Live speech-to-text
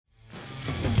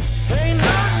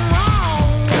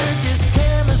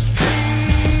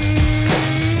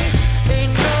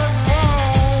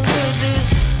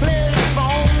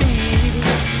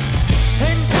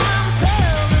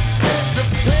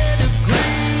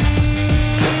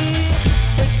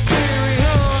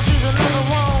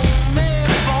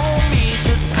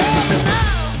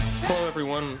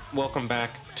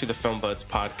to the Film Buds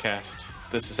podcast.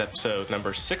 This is episode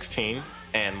number 16,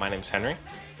 and my name's Henry.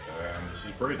 And this is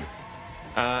Braden.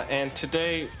 And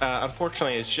today,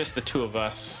 unfortunately, it's just the two of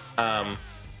us.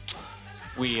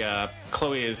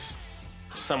 Chloe is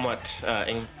somewhat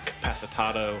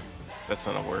incapacitado. That's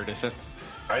not a word, is it?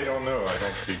 I don't know. I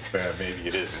don't speak Spanish. Maybe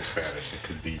it is in Spanish. It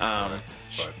could be.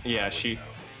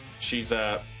 She's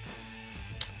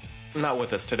not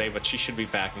with us today, but she should be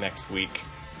back next week.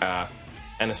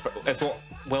 And as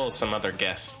well as some other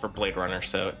guests for Blade Runner,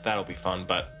 so that'll be fun.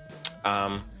 But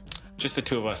just the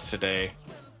two of us today.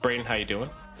 Braden, how you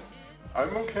doing?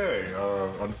 I'm okay.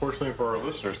 Unfortunately for our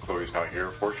listeners, Chloe's not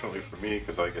here. Fortunately for me,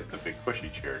 because I get the big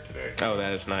pushy chair today. Oh,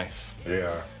 that is nice.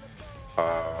 Yeah.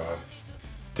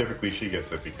 Typically she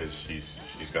gets it because she's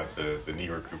got the knee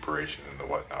recuperation and the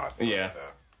whatnot. Yeah.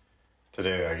 But,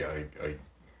 today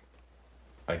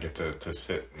I get to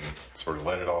sit and sort of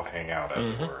let it all hang out, as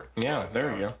it were. Yeah, but,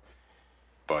 there you go.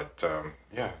 But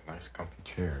yeah, nice comfy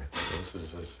chair. So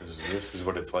this is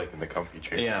what it's like in the comfy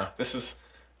chair. Yeah, this is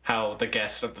how the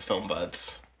guests of the Film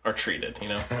Buds are treated, you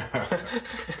know.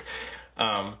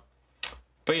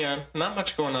 But yeah, not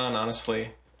much going on,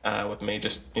 honestly, with me.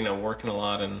 Just working a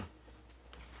lot, and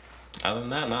other than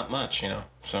that, not much,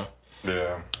 So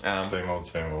yeah, same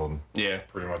old. Yeah,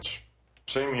 pretty much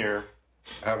same here.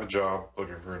 Have a job,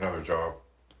 looking for another job,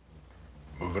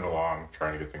 moving along,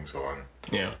 trying to get things going.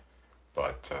 Yeah.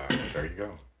 But there you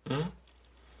go.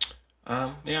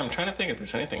 Mm-hmm. Yeah, I'm trying to think if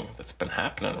there's anything that's been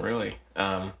happening, really.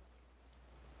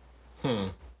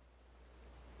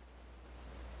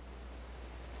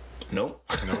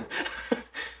 Nope.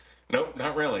 Nope,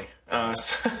 not really.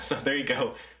 So there you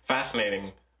go.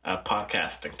 Fascinating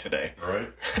podcasting today.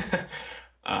 Right.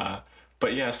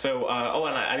 But yeah, so,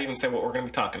 and I didn't even say what we're going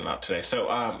to be talking about today.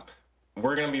 So,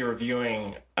 we're going to be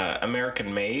reviewing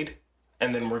American Made,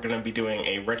 and then we're going to be doing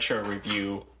a retro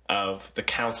review of The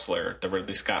Counselor, the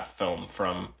Ridley Scott film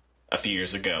from a few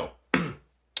years ago.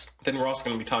 Then we're also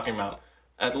going to be talking about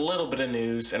a little bit of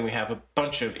news, and we have a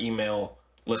bunch of email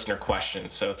listener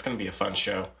questions, so it's going to be a fun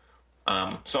show.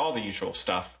 So all the usual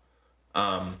stuff.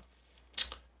 Well,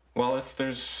 if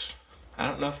there's... I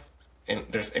don't know if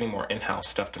there's any more in-house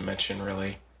stuff to mention,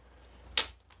 really.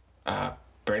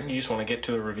 Brandon, you just want to get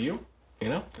to the review,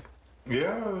 Yeah,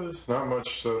 there's not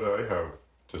much that I have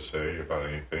to say about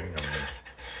anything.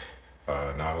 I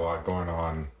mean, not a lot going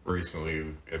on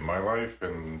recently in my life,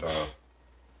 and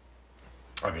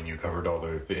I mean, you covered all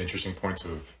the interesting points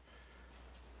of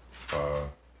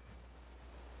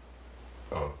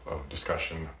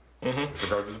discussion with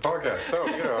regard to the podcast.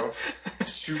 So,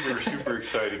 super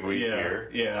exciting week here.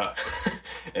 Yeah,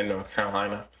 in North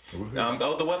Carolina.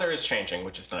 The weather is changing,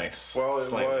 which is nice. Well,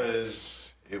 it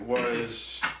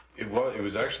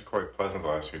was actually quite pleasant the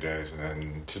last few days, and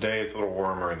then today it's a little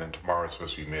warmer, and then tomorrow it's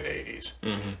supposed to be mid-80s.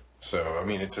 Mm-hmm. So, I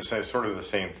mean, it's sort of the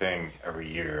same thing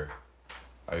every year.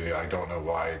 I don't know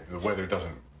why. The weather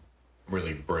doesn't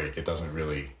really break. It doesn't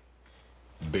really,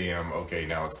 bam, okay,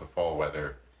 now it's the fall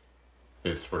weather.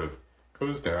 It sort of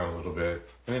goes down a little bit,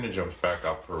 and then it jumps back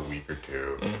up for a week or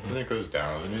two, and then it goes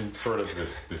down, and it's sort of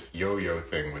this yo-yo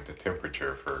thing with the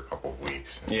temperature for a couple of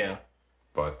weeks. Yeah.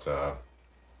 But,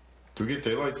 do we get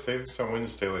daylight savings time? When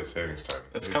is daylight savings time?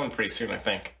 It's coming pretty soon, I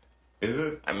think. Is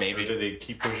it? Maybe. Or do they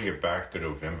keep pushing it back to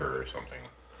November or something?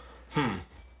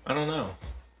 I don't know.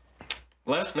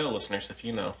 Let us know, listeners, if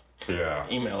you know. Yeah.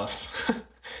 Email us.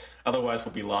 Otherwise,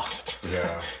 we'll be lost.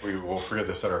 Yeah. We will forget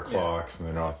to set our clocks, and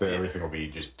then everything will be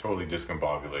just totally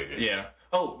discombobulated. Yeah.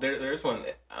 Oh, there's one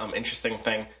interesting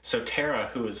thing. So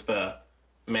Tara, who is the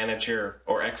manager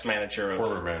or ex-manager of...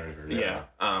 Former manager,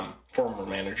 former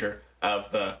manager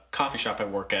of the coffee shop I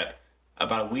work at,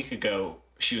 about a week ago,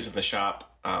 she was in the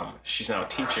shop. She's now a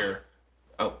teacher.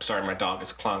 Oh, sorry, my dog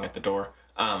is clawing at the door.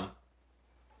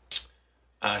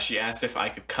 She asked if I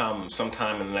could come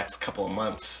sometime in the next couple of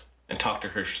months and talk to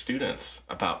her students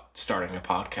about starting a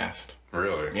podcast.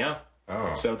 Really? Yeah.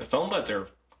 Oh. So the Film Buds are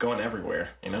going everywhere,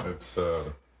 It's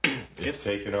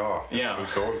taken off.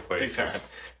 It's going places. Big time.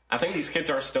 I think these kids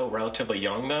are still relatively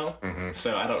young, though,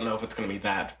 so I don't know if it's going to be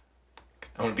that.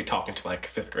 I want to be talking to,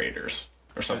 like, 5th graders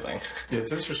or something.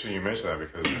 It's interesting you mention that,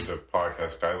 because there's a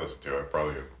podcast I listen to. I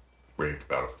probably have raved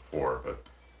about it before, but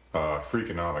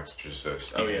Freakonomics, which is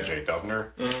Stephen J.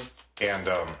 Dubner. And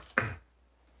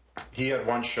he had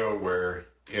one show where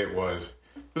it was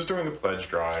during the pledge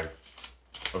drive,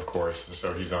 of course.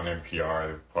 So he's on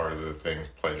NPR. Part of the thing is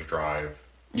pledge drive.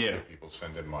 Yeah. People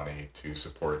send in money to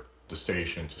support the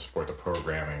station, to support the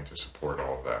programming, to support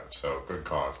all of that. So good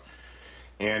cause.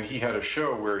 And he had a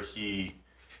show where he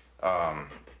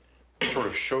sort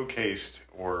of showcased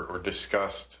or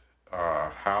discussed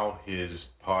how his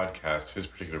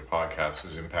particular podcast,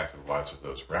 has impacted the lives of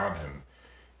those around him.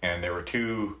 And there were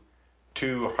two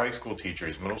high school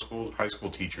teachers, middle school, high school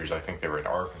teachers, I think they were in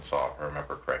Arkansas, if I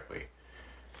remember correctly,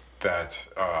 that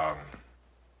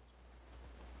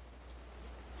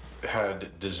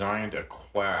had designed a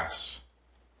class.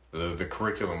 The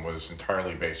curriculum was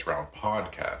entirely based around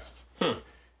podcasts,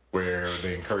 where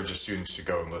they encouraged the students to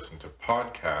go and listen to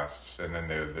podcasts, and then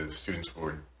the students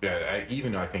would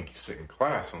even, I think, sit in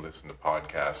class and listen to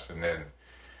podcasts, and then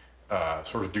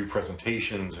sort of do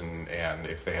presentations, and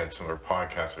if they had similar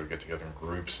podcasts, they would get together in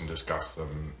groups and discuss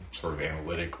them sort of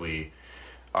analytically.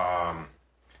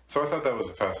 So I thought that was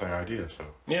a fascinating idea. So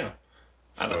yeah.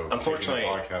 So unfortunately,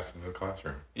 podcast into the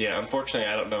classroom. Yeah, unfortunately,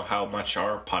 I don't know how much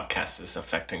our podcast is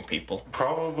affecting people.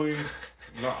 Probably,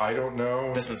 no, I don't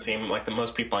know. Doesn't seem like the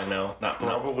most people I know.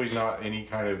 Probably not any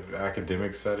kind of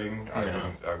academic setting.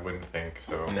 No. I wouldn't think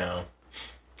so. No,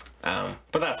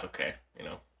 but that's okay.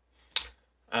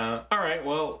 All right.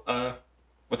 Well,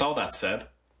 with all that said,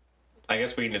 I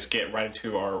guess we can just get right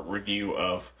into our review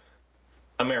of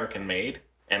American Made,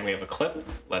 and we have a clip.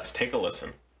 Let's take a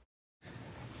listen.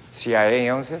 CIA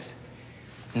owns this?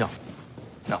 No.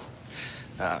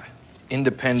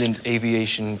 Independent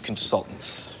Aviation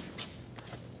Consultants.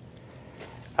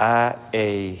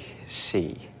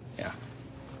 IAC. Yeah.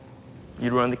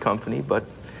 You run the company, but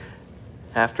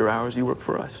after hours you work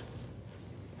for us.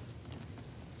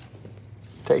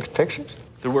 Takes pictures?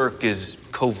 The work is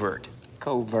covert.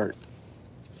 Covert.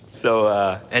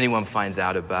 So anyone finds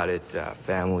out about it,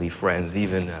 family, friends,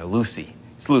 even Lucy.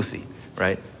 It's Lucy,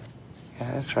 right?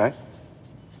 Yeah, that's right.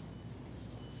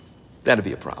 That'd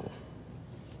be a problem.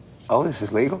 Oh, this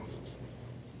is legal?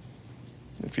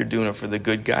 If you're doing it for the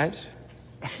good guys,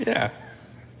 yeah.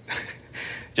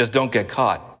 Just don't get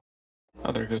caught.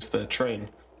 Oh, there goes the train.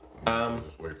 So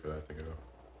just wait for that to go.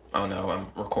 Oh no, I'm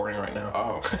recording right now.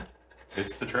 Oh,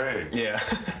 it's the train. Yeah.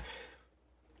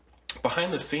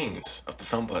 Behind the scenes of the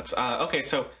Film Blitz. Okay,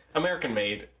 so American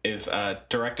Made is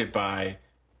directed by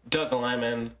Doug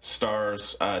Liman,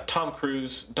 stars Tom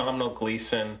Cruise, Domhnall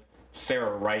Gleeson,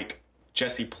 Sarah Wright,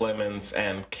 Jesse Plemons,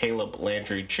 and Caleb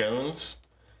Landry Jones.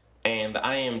 And the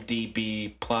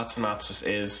IMDb plot synopsis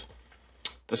is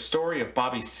the story of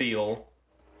Bobby Seale,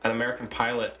 an American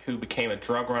pilot who became a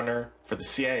drug runner for the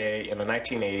CIA in the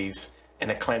 1980s in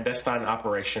a clandestine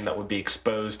operation that would be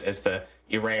exposed as the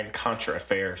Iran-Contra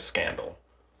affair scandal.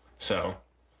 So,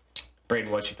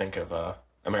 Braden, what'd you think of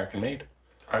American Made?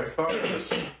 I thought it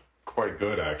was quite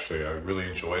good, actually. I really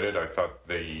enjoyed it. I thought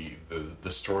the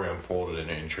story unfolded in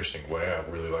an interesting way. I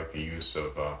really like the use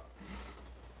of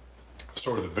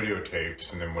sort of the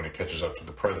videotapes, and then when it catches up to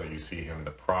the present, you see him in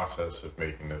the process of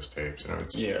making those tapes.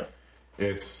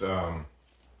 It's I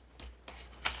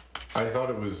thought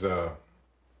it was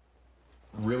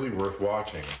really worth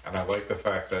watching, and I like the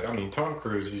fact that, Tom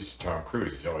Cruise, he's Tom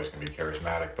Cruise. He's always going to be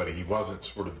charismatic, but he wasn't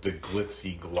sort of the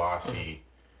glitzy, glossy.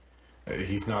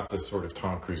 He's not the sort of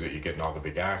Tom Cruise that you get in all the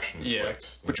big action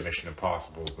flicks, the Mission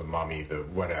Impossible, the Mummy, the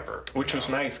whatever. Which was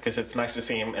nice, because it's nice to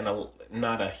see him in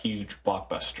not a huge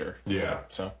blockbuster. Yeah.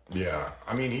 So. Yeah.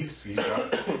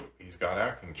 He's got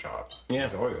acting chops. Yeah.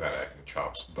 He's always had acting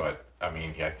chops, but I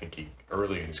think he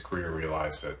early in his career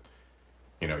realized that,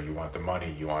 you want the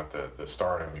money, you want the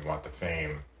stardom, you want the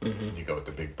fame, you go with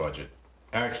the big budget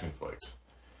action flicks.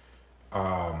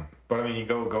 But you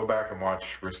go back and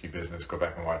watch Risky Business, go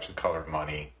back and watch The Color of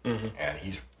Money, and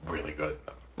he's really good in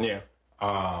them. Yeah.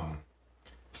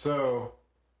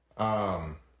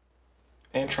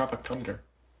 And Tropic Thunder.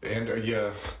 And he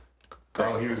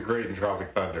was great in Tropic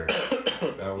Thunder.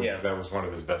 That was one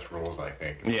of his best roles, I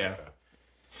think. Yeah.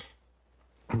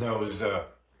 That was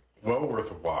well worth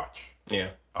a watch. Yeah.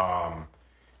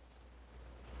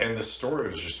 And the story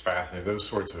was just fascinating. Those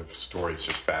sorts of stories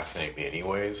just fascinate me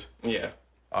anyways. Yeah.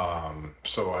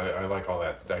 So I like all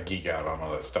that. I geek out on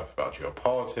all that stuff about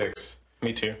geopolitics.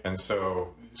 Me too. And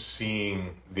so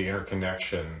seeing the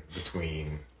interconnection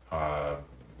between the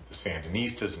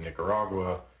Sandinistas in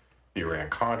Nicaragua, the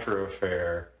Iran-Contra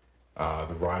affair,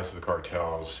 the rise of the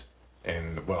cartels,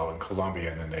 in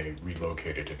Colombia, and then they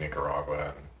relocated to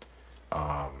Nicaragua, and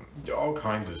all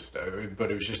kinds of stuff.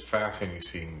 But it was just fascinating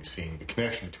seeing the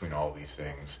connection between all these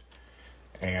things.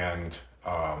 And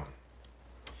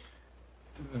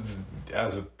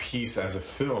as a piece of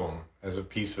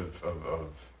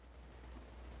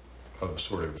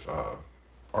sort of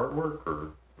artwork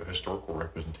or historical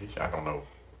representation, I don't know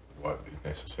what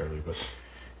necessarily, but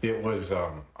it was,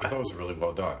 I thought it was really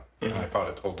well done. And I thought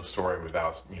it told the story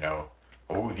without,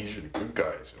 oh, these are the good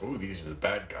guys, oh, these are the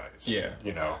bad guys. Yeah.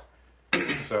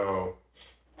 So,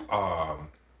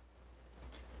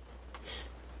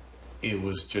 it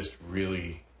was just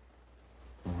really,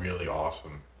 really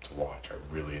awesome to watch. I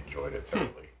really enjoyed it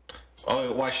thoroughly.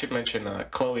 Oh, well, I should mention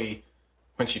Chloe,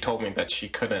 when she told me that she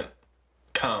couldn't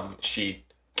come, she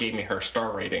gave me her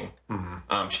star rating.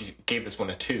 Mm-hmm. She gave this one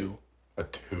a 2. A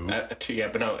 2? A 2, yeah,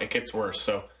 but no, it gets worse.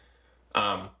 So,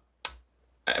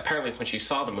 apparently, when she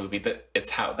saw the movie,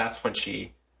 that's when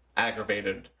she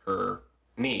aggravated her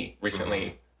knee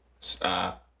recently,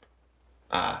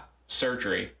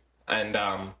 surgery,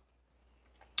 and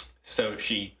so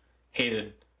she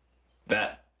hated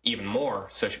that even more.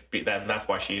 So that's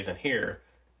why she isn't here,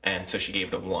 and so she gave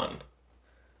it a 1.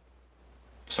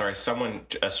 Sorry,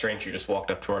 a stranger just walked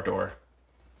up to our door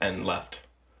and left.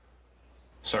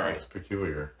 Sorry. It's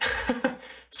peculiar.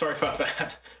 Sorry about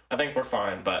that. I think we're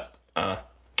fine, but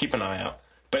keep an eye out.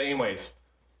 But anyways,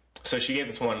 so she gave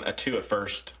this one a 2 at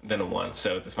first, then a 1.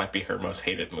 So this might be her most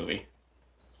hated movie.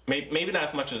 Maybe not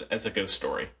as much as a Ghost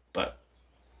Story, but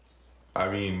I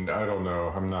mean, I don't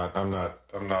know. I'm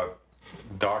not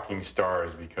docking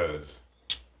stars because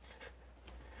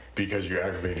you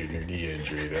aggravated your knee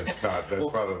injury. That's not a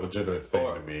legitimate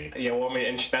thing to me. Yeah, well, I mean,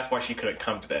 and that's why she couldn't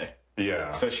come today.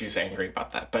 Yeah. So she's angry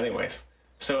about that. But anyways,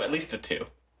 so at least a 2.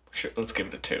 Sure, let's give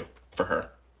it a 2 for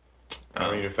her.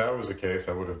 I mean, if that was the case,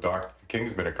 I would have docked the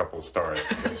Kingsman a couple of stars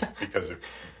because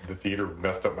the theater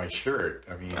messed up my shirt.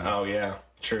 I mean, oh yeah,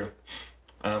 true.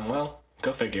 Well,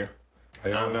 go figure. I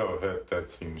don't know. That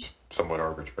seems somewhat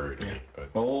arbitrary to me.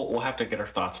 But well, we'll have to get her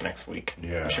thoughts next week.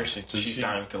 Yeah. I'm sure she's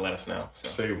dying to let us know. So.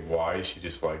 Say why she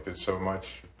disliked it so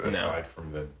much, aside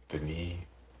from the knee.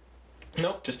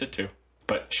 Nope, just a 2.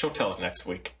 But she'll tell us next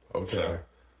week. Okay. So,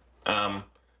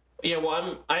 yeah.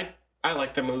 Well, I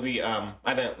like the movie. I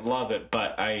didn't love it,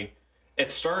 but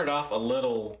it started off a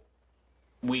little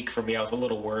weak for me. I was a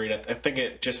little worried. I think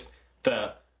it just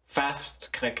the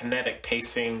fast kind of kinetic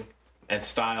pacing and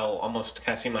style almost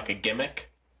kind of seemed like a gimmick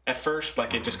at first.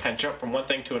 Like it just kind of jumped from one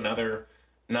thing to another.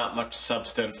 Not much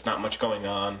substance, not much going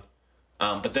on.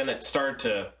 But then it started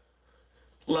to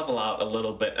level out a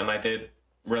little bit, and I did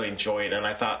really enjoy it. And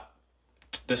I thought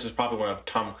this is probably one of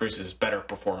Tom Cruise's better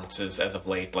performances as of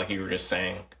late, like you were just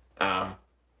saying.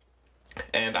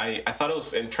 And I thought it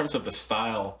was, in terms of the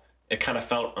style, it kind of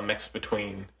felt a mix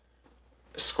between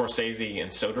Scorsese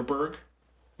and Soderbergh.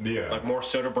 Yeah. Like more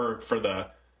Soderbergh for the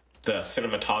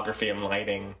cinematography and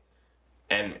lighting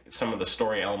and some of the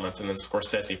story elements, and then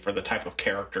Scorsese for the type of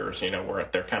characters, where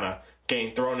they're kind of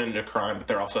getting thrown into crime, but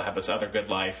they also have this other good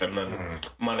life, and then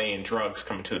money and drugs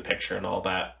come into the picture and all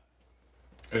that.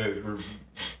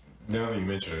 Now that you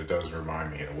mention it, it does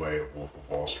remind me in a way of Wolf of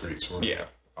Wall Street, sort of. Yeah.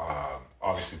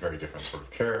 Obviously very different sort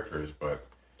of characters, but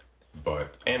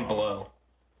And Blow.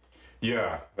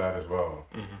 Yeah, that as well.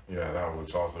 Mm-hmm. Yeah, that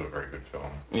was also a very good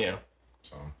film. Yeah.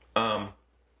 So.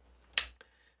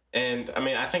 And I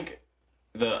mean, I think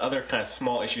the other kind of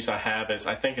small issues I have is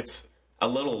I think it's a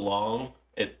little long.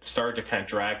 It started to kind of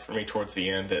drag for me towards the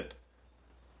end.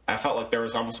 I felt like there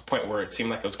was almost a point where it seemed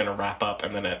like it was going to wrap up,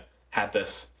 and then it had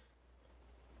this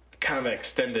kind of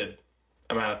extended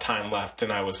amount of time left,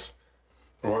 and I was...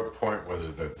 What point was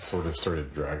it that sort of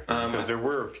started to drag? Because there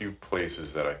were a few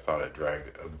places that I thought it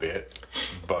dragged a bit,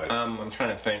 but... I'm trying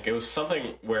to think. It was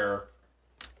something where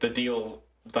the deal,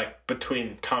 like,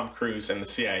 between Tom Cruise and the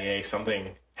CIA,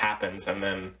 something happens, and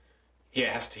then he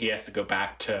has to go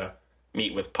back to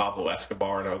meet with Pablo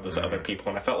Escobar and all those other people,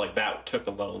 and I felt like that took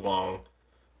a little long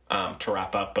to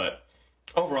wrap up, but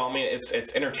overall, I mean,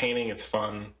 it's entertaining, it's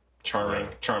fun, charming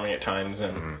at times,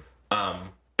 and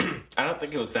I don't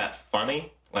think it was that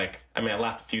funny. Like, I mean, I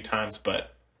laughed a few times,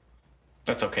 but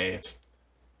that's okay. It's,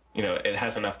 it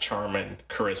has enough charm and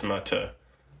charisma to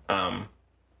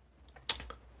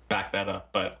back that up.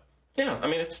 But yeah, I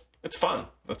mean, it's fun.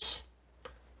 I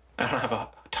don't have a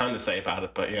ton to say about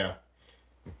it, but yeah.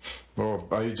 Well,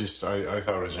 I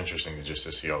thought it was interesting to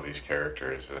see all these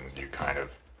characters, and you kind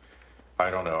of, I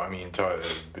don't know. I mean,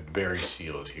 Barry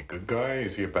Seal, is he a good guy?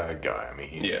 Is he a bad guy? I mean,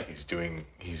 he's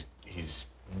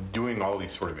doing all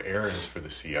these sort of errands for the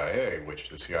CIA, which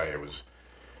the CIA was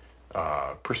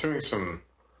pursuing some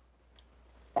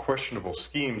questionable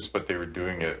schemes, but they were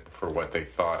doing it for what they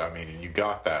thought. I mean, and you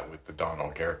got that with the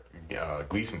Donald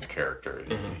Gleason's character.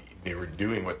 Mm-hmm. They were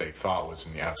doing what they thought was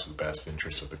in the absolute best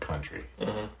interest of the country.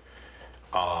 Mm-hmm.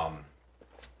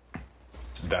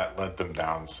 That led them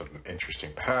down some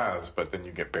interesting paths, but then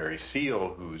you get Barry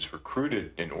Seal, who's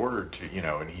recruited in order to,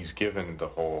 and he's given the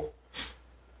whole,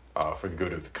 for the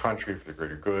good of the country, for the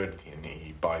greater good, and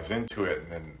he buys into it,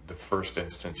 and then the first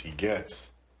instance he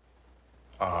gets,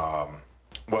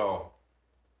 well,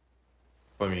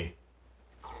 let me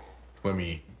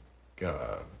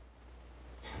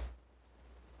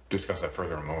discuss that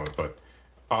further in a moment. But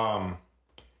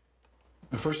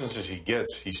the first instance he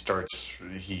gets, he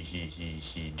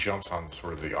jumps on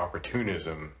sort of the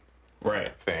opportunism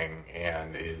Right. thing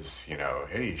and is,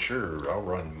 hey, sure, I'll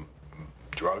run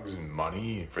drugs and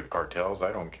money for the cartels.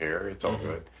 I don't care. It's all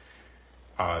good.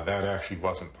 That actually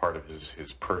wasn't part of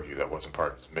his purview. That wasn't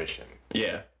part of his mission.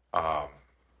 Yeah.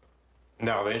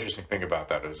 Now, the interesting thing about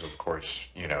that is, of course,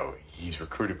 he's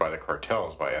recruited by the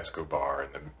cartels, by Escobar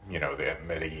and the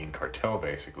Medellin cartel,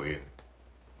 basically.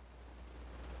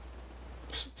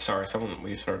 Sorry,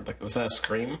 we started was that a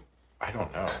scream? I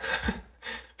don't know.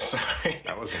 Sorry.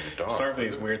 That wasn't the dog. Sorry for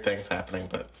these weird things happening,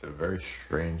 but It's a very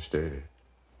strange day.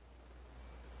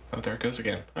 oh, there it goes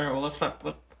again. All right, well, let's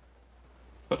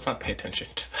not pay attention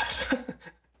to that.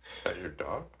 Is that your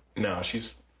dog? No,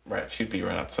 she's right. She'd be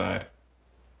right outside.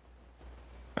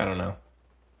 I don't know.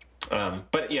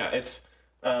 But yeah, it's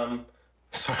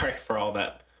sorry for all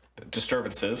that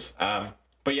disturbances.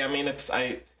 But yeah, I mean,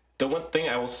 the one thing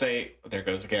I will say, there it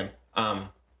goes again.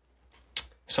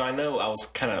 So I know I was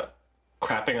kind of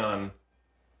crapping on.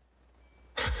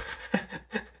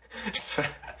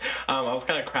 I was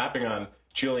kind of crapping on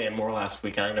Julianne Moore last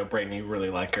week, and I know Brayden, you really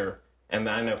like her, and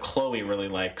I know Chloe really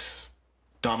likes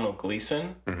Domhnall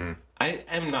Gleeson. Mm-hmm. I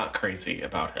am not crazy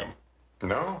about him.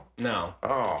 No? No.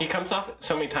 Oh. He comes off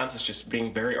so many times as just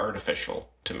being very artificial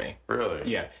to me.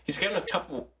 Really? Yeah. He's given a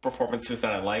couple performances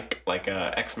that I like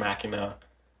Ex Machina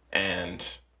and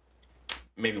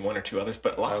maybe one or two others,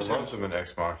 but I lots of loved times him in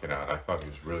Ex Machina, and I thought he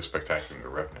was really spectacular in The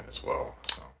Revenant as well.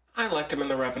 So. I liked him in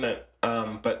The Revenant,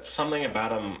 but something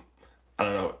about him, I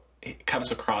don't know, he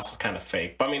comes across as kind of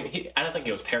fake. But I mean, I don't think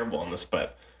he was terrible in this,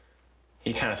 but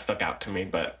he kind of stuck out to me.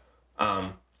 But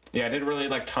yeah, I did really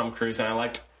like Tom Cruise, and I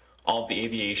liked all of the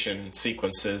aviation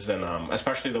sequences, and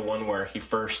especially the one where he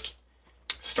first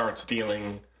starts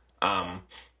dealing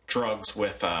drugs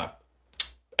with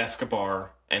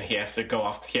Escobar, and he has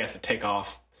to take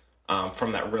off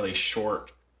from that really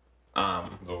short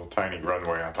Little tiny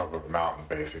runway on top of a mountain,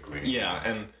 basically. yeah,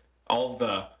 and all of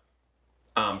the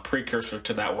precursor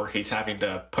to that, where he's having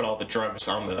to put all the drugs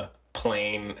on the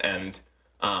plane and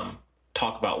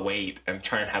talk about weight and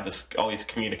try and have all these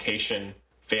communication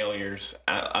failures.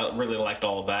 I really liked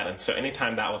all of that, and so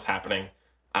anytime that was happening,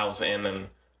 I was in. And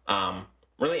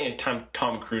really, anytime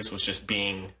Tom Cruise was just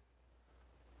being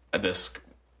this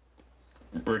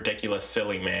ridiculous,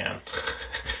 silly man,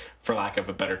 for lack of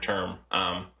a better term,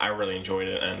 I really enjoyed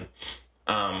it. And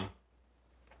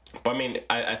but I mean,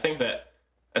 I think that,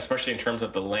 especially in terms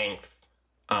of the length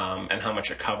and how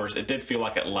much it covers, it did feel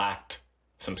like it lacked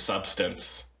some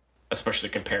substance, especially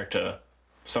compared to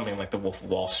something like The Wolf of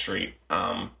Wall Street.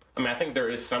 I mean, I think there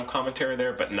is some commentary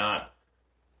there, but not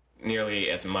nearly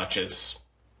as much as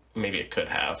maybe it could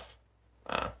have.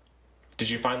 Did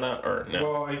you find that, or no?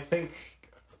 Well, I think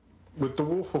with The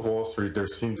Wolf of Wall Street, there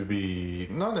seemed to be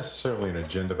not necessarily an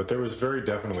agenda, but there was very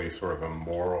definitely sort of a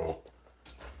moral.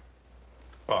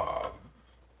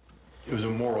 It was a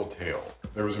moral tale.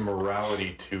 There was a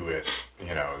morality to it.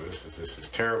 This is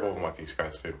terrible, and what these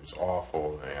guys did was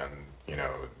awful, and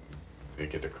they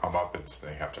get their comeuppance,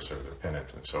 they have to serve their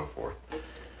penance, and so forth.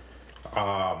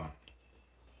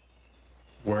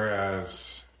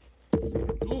 Whereas,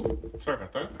 Ooh, sorry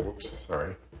about that. whoops,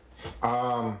 sorry.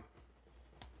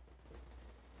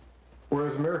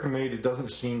 Whereas American Made, it doesn't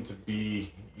seem to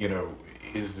be,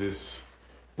 is this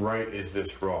right? Is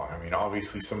this wrong? I mean,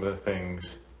 obviously, some of the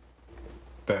things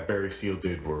that Barry Seal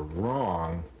did were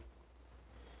wrong,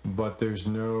 but there's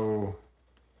no.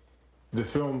 The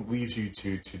film leaves you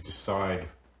to decide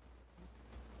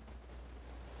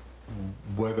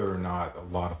whether or not a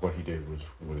lot of what he did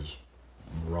was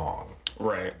wrong.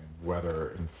 Right.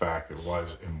 Whether, in fact, it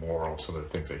was immoral, some of the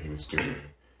things that he was doing,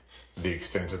 the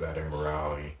extent of that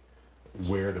immorality,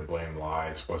 where the blame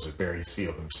lies. Was it Barry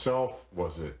Seal himself?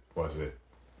 Was it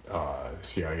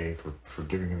CIA for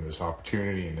giving him this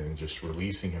opportunity and then just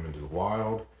releasing him into the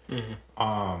wild?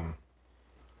 Mm-hmm.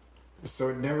 So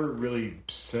it never really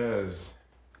says,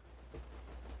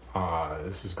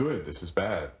 this is good, this is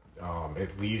bad.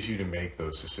 It leaves you to make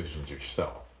those decisions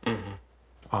yourself,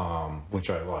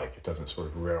 which I like. It doesn't sort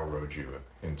of railroad you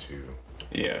into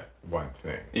one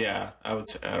thing. Yeah, I would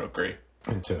agree.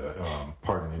 Into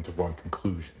one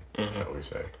conclusion, shall we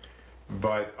say.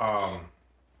 But,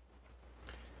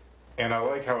 and I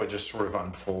like how it just sort of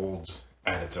unfolds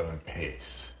at its own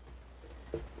pace.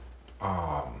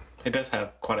 It does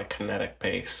have quite a kinetic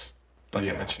pace, like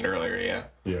I mentioned earlier, yeah.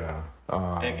 Yeah.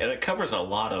 And it covers a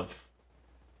lot of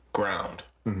ground,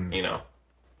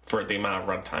 for the amount of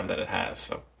runtime that it has.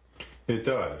 So It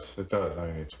does. I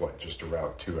mean, it's just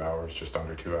around 2 hours, just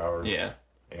under 2 hours. yeah.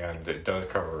 and it does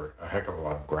cover a heck of a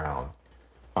lot of ground.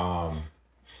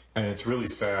 And it's really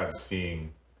sad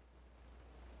seeing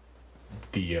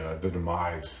the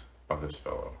demise of this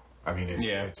fellow. I mean,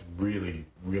 it's really,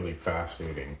 really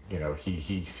fascinating. You know,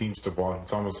 he seems to walk.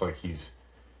 It's almost like he's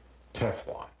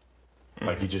Teflon.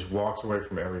 Like he just walks away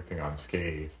from everything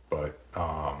unscathed. But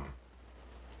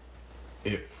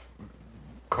if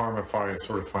karma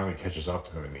finally catches up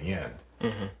to him in the end,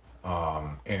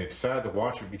 and it's sad to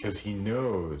watch it because he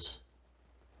knows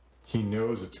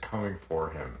it's coming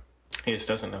for him. He just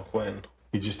doesn't know when.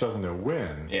 He just doesn't know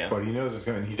when, Yeah. but he knows it's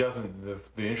going. He doesn't.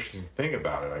 The interesting thing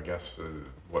about it, I guess,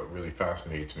 what really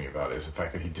fascinates me about it is the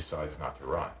fact that he decides not to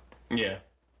run, Yeah.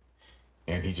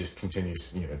 and he just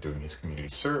continues, doing his community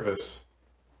service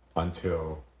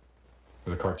until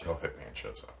the cartel hitman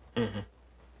shows up.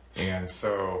 And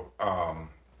so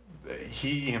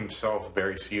he himself,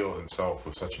 Barry Seal himself,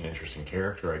 was such an interesting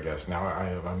character. I guess now,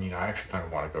 I mean, I actually kind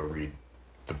of want to go read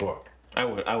the book. I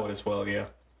would as well. Yeah.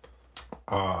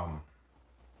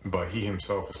 But he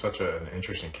himself is such an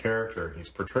interesting character. He's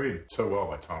portrayed so well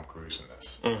by Tom Cruise in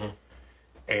this.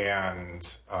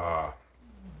 And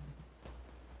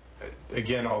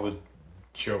again, all the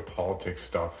geopolitics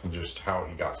stuff and just how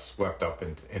he got swept up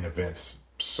in events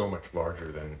so much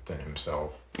larger than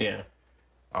himself. Yeah.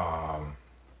 I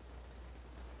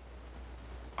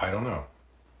don't know.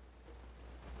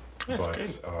 That's But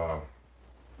good.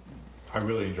 I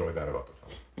really enjoyed that about the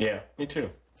film. Yeah, me too.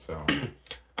 So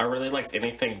I really liked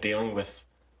anything dealing with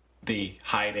the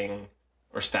hiding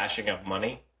or stashing of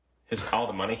money. All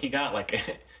the money he got, like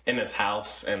in his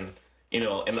house, and in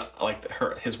like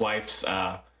his wife's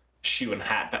shoe and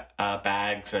hat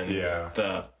bags, and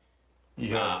the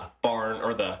barn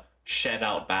or the shed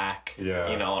out back. Yeah.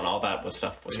 And all that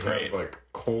stuff was he great. had like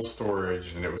cold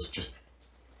storage, and it was just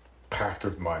packed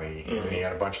with money. And then he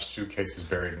had a bunch of suitcases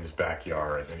buried in his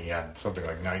backyard, and he had something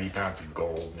like 90 pounds of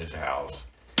gold in his house.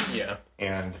 Yeah.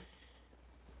 And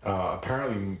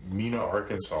apparently Mena,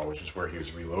 Arkansas, which is where he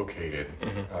was relocated,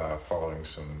 following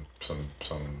some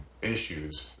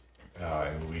issues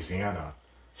in Louisiana.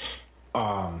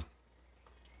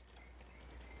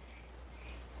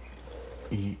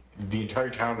 The entire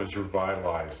town was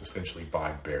revitalized essentially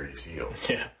by Barry Seal.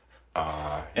 Yeah.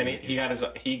 And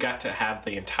he got to have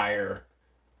the entire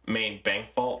main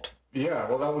bank vault. Yeah,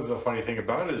 well, that was the funny thing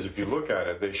about it is if you look at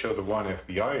it, they show the one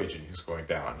FBI agent who's going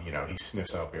down. He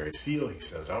sniffs out Barry Seal. He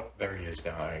says, "Oh, there he is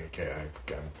down. Okay,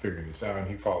 I'm figuring this out." And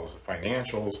he follows the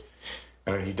financials,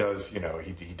 and he does. He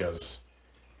does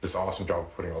this awesome job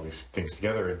of putting all these things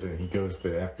together. And then the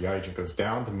FBI agent goes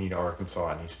down to Mena,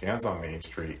 Arkansas, and he stands on Main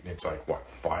Street, and it's like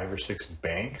 5 or 6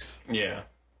 banks, Yeah.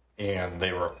 and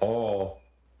they were all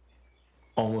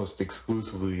almost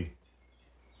exclusively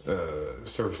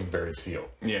servicing Barry Seal.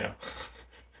 Yeah.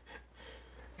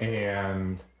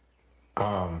 And,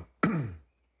 and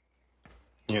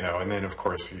then of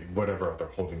course, whatever other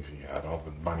holdings he had, all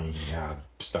the money he had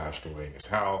stashed away in his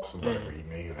house and whatever he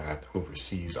may have had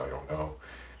overseas, I don't know.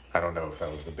 I don't know if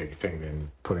that was the big thing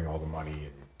then, putting all the money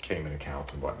in Cayman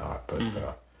accounts and whatnot,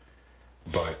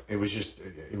 but it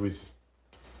was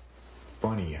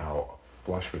funny how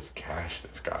flush with cash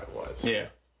this guy was. Yeah.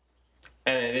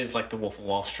 And it is like the Wolf of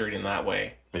Wall Street in that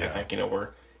way. Yeah. I think,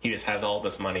 where he just has all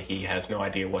this money he has no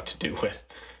idea what to do with,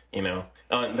 And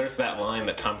there's that line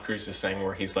that Tom Cruise is saying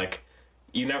where he's like,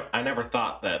 I never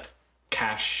thought that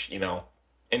cash,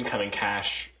 incoming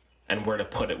cash and where to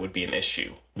put it would be an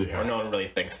issue. Yeah. Or no one really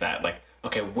thinks that. Like,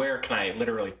 okay, where can I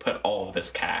literally put all of this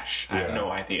cash? I have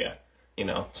no idea.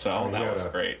 So that was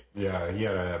great. Yeah, he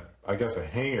had I guess a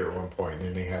hangar at one point, and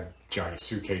then they had giant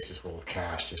suitcases full of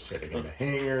cash just sitting in the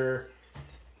hangar.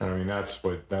 And I mean, that's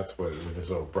what with his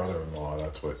little brother-in-law,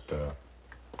 that's what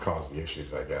caused the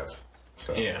issues, I guess.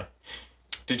 So Yeah.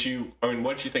 What did you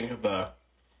think of the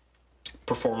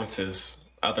performances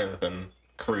other than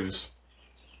Cruise?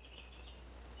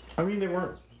 I mean, they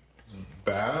weren't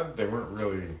bad. They weren't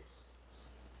really.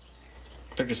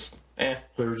 They're just, They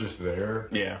were just there.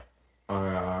 Yeah.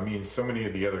 I mean, so many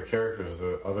of the other characters,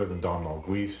 other than Domhnall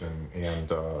Gleeson and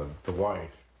the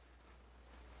wife,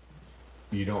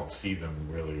 you don't see them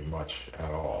really much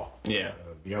at all. Yeah.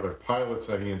 The other pilots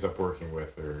that he ends up working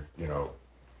with are,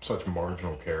 such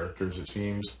marginal characters, it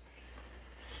seems.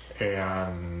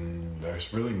 And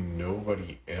there's really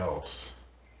nobody else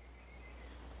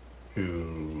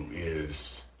who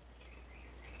is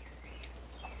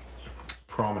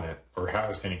prominent or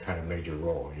has any kind of major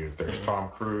role. There's Tom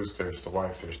Cruise, there's the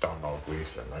wife, there's Domhnall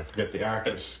Gleeson. I forget the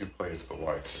actress who plays the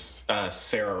wife.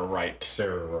 Sarah Wright.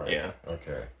 Sarah Wright. Yeah.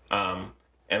 Okay.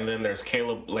 And then there's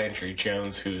Caleb Landry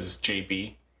Jones, who's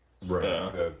JB.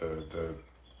 Right. The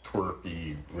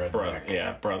quirky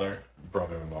redneck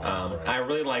brother-in-law. Right. I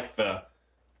really like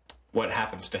what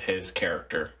happens to his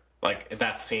character. Like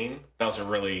that scene, that was a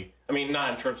really. I mean,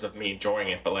 not in terms of me enjoying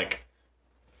it, but like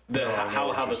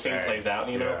how the scene plays out.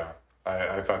 You know.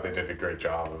 Yeah, I thought they did a great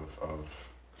job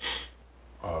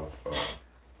of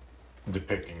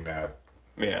depicting that.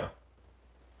 Yeah.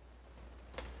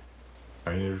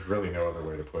 I mean, there's really no other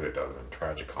way to put it other than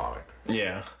tragicomic.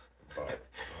 Yeah. But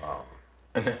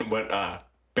and then what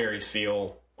Barry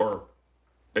Seal, or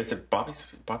is it Bobby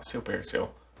Seal, Barry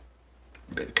Seal?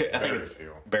 I think it's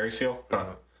Seal. Barry Seal.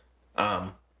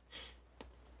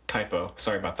 Typo.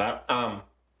 Sorry about that.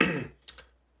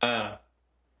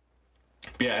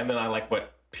 Yeah, and then I like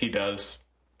what he does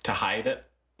to hide it,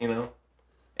 you know,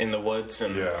 in the woods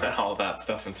and all that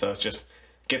stuff, and so it just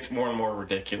gets more and more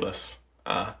ridiculous.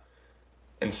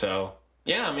 And so,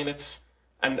 yeah, I mean, it's...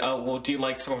 And, well, do you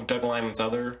like some of Doug Liman's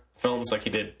other films? Like he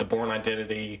did The Bourne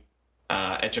Identity,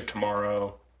 Edge of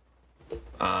Tomorrow.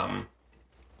 I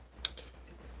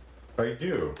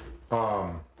do.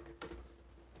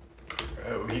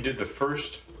 He did the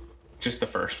first... Just the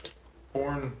first.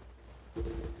 Bourne...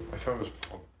 I thought it was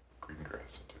Paul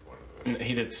Greengrass that did one of those.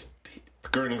 He did...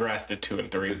 Greengrass did 2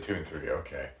 and 3. Did 2 and 3,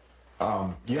 okay.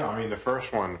 Yeah, I mean, the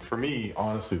first one, for me,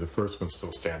 honestly, the first one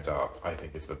still stands out. I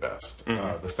think it's the best.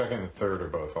 The second and third are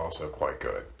both also quite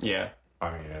good. Yeah.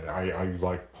 I mean, and I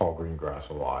like Paul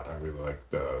Greengrass a lot. I really like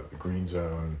the Green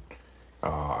Zone.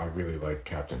 I really like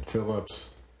Captain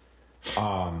Phillips.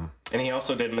 And he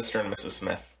also did Mr. and Mrs.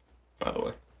 Smith, by the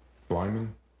way.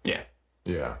 Lyman? Yeah.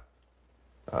 Yeah.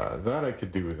 That I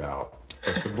could do without.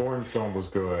 But the Bourne film was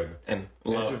good. And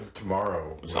Edge of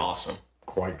Tomorrow was awesome.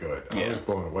 Quite good. Yeah. I was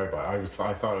blown away by it.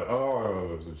 I thought, it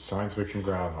was a science fiction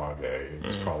Groundhog Day.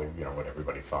 It's probably, what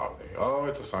everybody thought.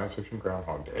 It's a science fiction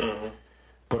Groundhog Day. Mm-hmm.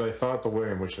 But I thought the way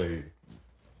in which they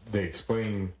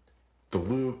explain the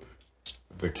loop,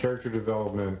 the character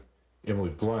development, Emily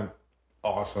Blunt,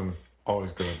 awesome.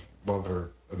 Always good. Love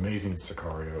her. Amazing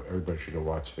Sicario. Everybody should go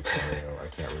watch Sicario. I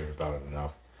can't rave about it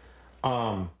enough.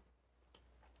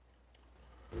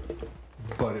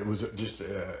 But it was just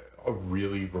a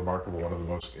really remarkable, one of the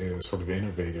most sort of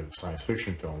innovative science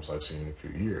fiction films I've seen in a few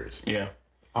years. Yeah.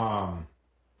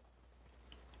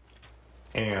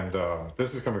 And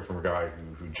this is coming from a guy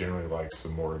who generally likes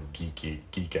some more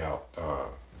geek out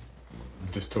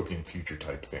dystopian future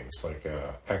type things, like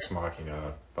Ex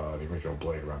Machina, the original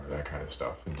Blade Runner, that kind of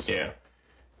stuff. And so,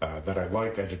 that I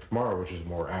liked Edge of Tomorrow, which is a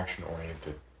more action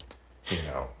oriented,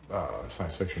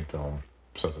 science fiction film.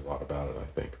 Says a lot about it, I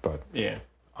think. But yeah.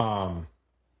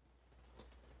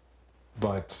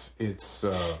 But it's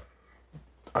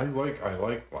I like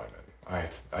Lyman. I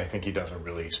think he does a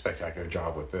really spectacular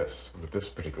job with this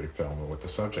particular film and with the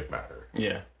subject matter.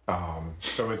 Yeah.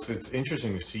 So it's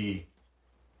interesting to see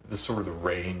the sort of the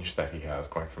range that he has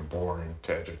going from Bourne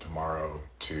to Edge of Tomorrow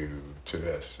to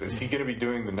this. Is he going to be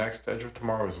doing the next Edge of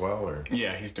Tomorrow as well, or?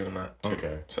 Yeah, he's doing that too.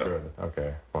 Okay, so. Good.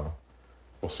 Okay, well,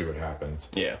 we'll see what happens.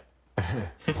 Yeah.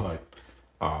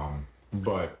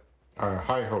 But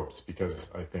high hopes,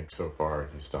 because I think so far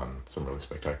he's done some really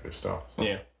spectacular stuff. So.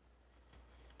 Yeah.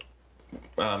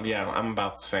 Yeah, I'm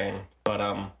about the same. But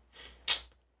all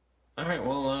right.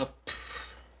 Well, I'm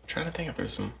trying to think if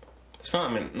there's some. There's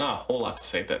not a whole lot to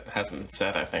say that hasn't been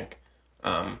said. I think.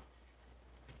 I'm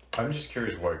just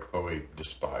curious why Chloe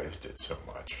despised it so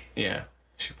much. Yeah,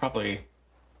 she probably.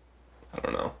 I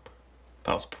don't know.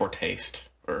 That was poor taste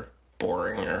or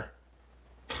boring or.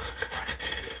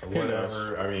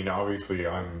 Whatever. I mean, obviously,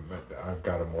 I've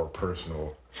got a more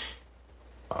personal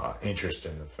interest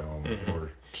in the film,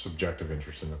 or subjective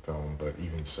interest in the film. But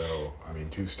even so, I mean,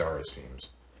 2 stars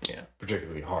seems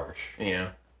particularly harsh.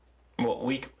 Yeah. Well,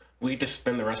 we just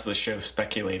spend the rest of the show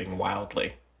speculating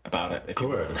wildly about it. If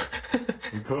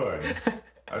you could.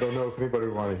 I don't know if anybody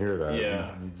would want to hear that.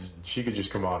 Yeah. She could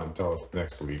just come on and tell us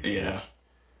next week. Yeah.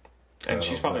 And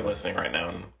she's probably listening right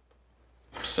now.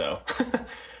 So.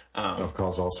 It'll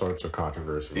cause all sorts of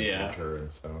controversy with her, and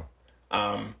so.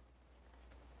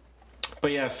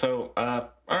 But yeah, so all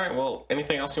right. Well,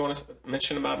 anything else you want to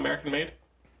mention about American Made?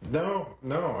 No.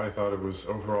 I thought it was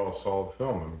overall a solid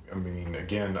film. I mean,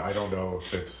 again, I don't know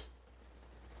if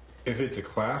it's a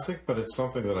classic, but it's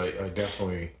something that I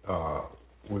definitely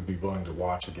would be willing to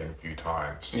watch again a few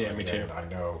times. Yeah, me too. I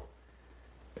know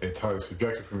it's highly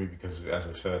subjective for me because, as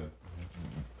I said,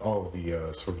 all of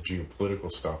the sort of geopolitical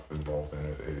stuff involved in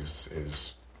it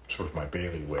is sort of my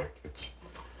bailiwick. It's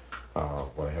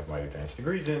what I have my advanced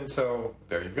degrees in, so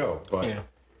there you go.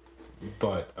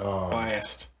 But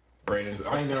biased, Braden.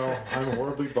 I know I'm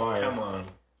horribly biased. Come on.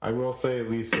 I will say at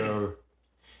least though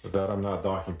that I'm not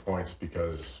docking points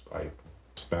because I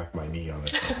smack my knee on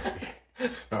it.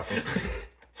 So,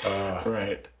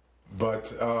 Right.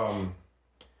 but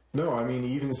no, I mean,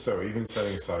 even so, even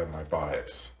setting aside my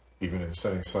bias, even in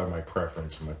setting aside my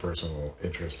preference and my personal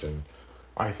interest in,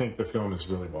 I think the film is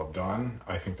really well done.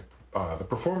 I think the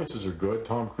performances are good.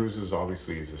 Tom Cruise's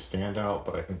obviously is a standout,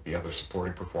 but I think the other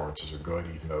supporting performances are good,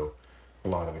 even though a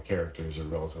lot of the characters are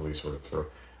relatively sort of.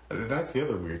 That's the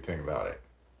other weird thing about it,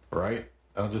 right?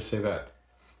 I'll just say that.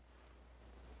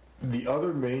 The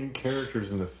other main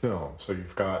characters in the film, so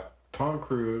you've got Tom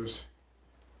Cruise,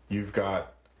 you've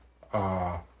got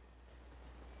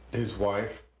his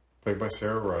wife, played by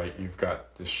Sarah Wright. You've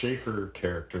got the Schaefer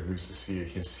character, who's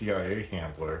his CIA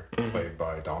handler, played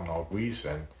by Domhnall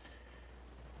Gleeson.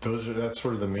 That's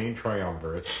sort of the main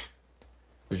triumvirate.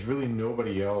 There's really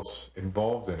nobody else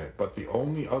involved in it, but the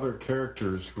only other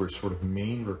characters who are sort of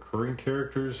main recurring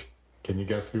characters. Can you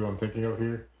guess who I'm thinking of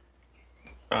here?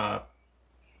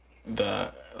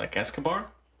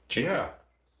 Escobar? Yeah.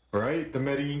 Right?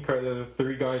 The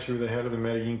three guys who were the head of the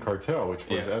Medellin cartel, which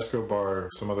was Escobar,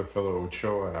 some other fellow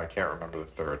Ochoa, and I can't remember the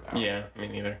third now. Yeah, me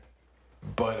neither.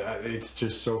 But it's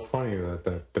just so funny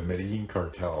that the Medellin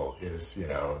cartel is,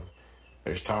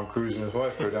 there's Tom Cruise and his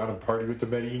wife go down and party with the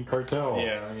Medellin cartel.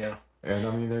 Yeah. And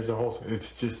I mean, there's a whole,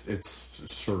 it's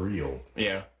surreal.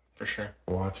 Yeah, for sure.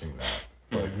 Watching that.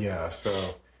 But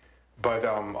but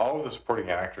all of the supporting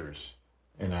actors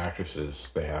and actresses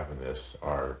they have in this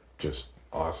are just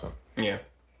awesome. Yeah.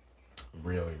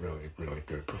 Really, really, really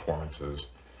good performances.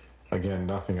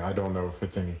 Again, I don't know if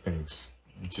it's anything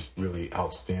just really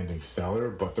outstanding stellar,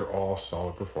 but they're all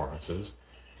solid performances.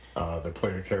 They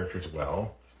play the characters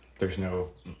well. There's no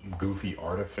goofy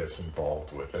artifice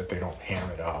involved with it. They don't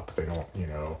ham it up. They don't,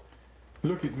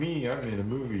 look at me, I'm in a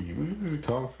movie. Woo,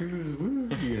 Tom Cruise, woo,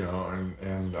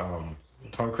 and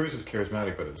Tom Cruise is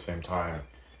charismatic, but at the same time,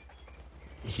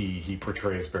 he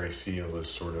portrays Barry Seal as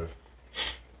sort of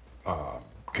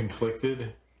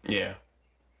conflicted. Yeah.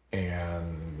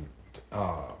 And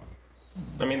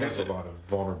there's a lot of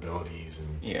vulnerabilities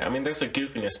and there's a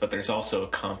goofiness, but there's also a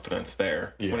confidence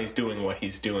there when he's doing what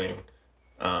he's doing,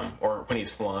 or when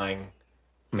he's flying.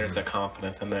 There's a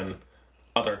confidence, and then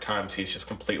other times he's just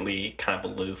completely kind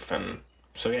of aloof, and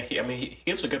so he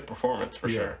gives a good performance for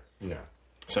sure. Yeah.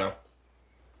 So,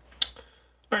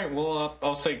 all right, well,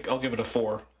 I'll give it a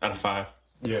 4 out of 5.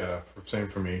 Yeah, same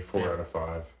for me. 4 out of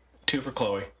 5. 2 for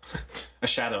Chloe. A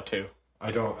shadow 2.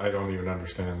 I don't even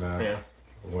understand that. Yeah.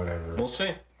 Whatever. We'll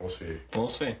see.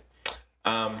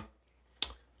 All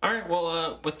right,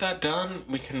 well, with that done,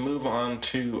 we can move on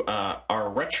to our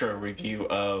retro review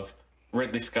of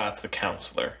Ridley Scott's The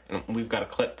Counselor. And we've got a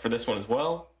clip for this one as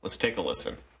well. Let's take a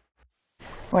listen.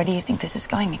 Where do you think this is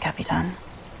going, mi Capitan?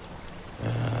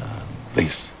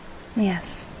 This.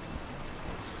 Yes.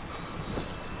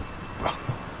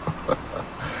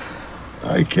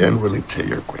 I can't really take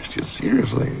your question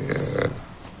seriously.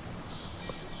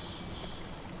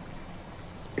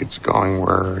 It's going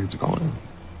where it's going.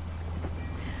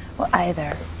 Well,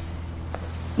 either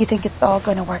you think it's all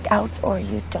going to work out, or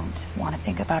you don't want to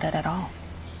think about it at all.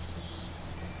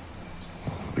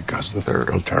 Because the third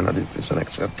alternative is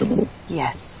unacceptable.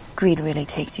 Yes. Greed really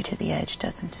takes you to the edge,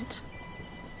 doesn't it?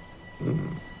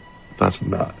 That's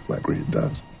not what greed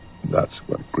does. That's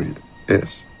what greed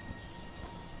is.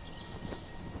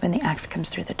 When the axe comes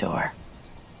through the door,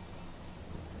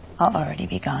 I'll already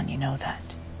be gone, you know that.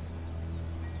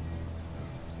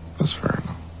 That's fair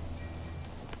enough.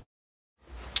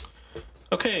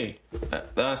 Okay,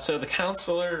 so The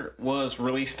Counselor was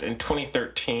released in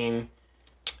 2013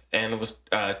 and was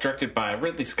directed by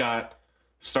Ridley Scott,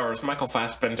 stars Michael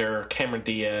Fassbender, Cameron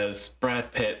Diaz,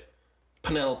 Brad Pitt,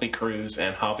 Penelope Cruz,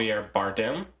 and Javier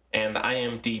Bardem. And the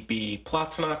IMDb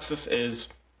plot synopsis is: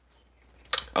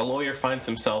 a lawyer finds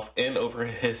himself in over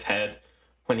his head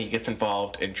when he gets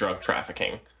involved in drug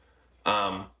trafficking.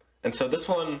 And so this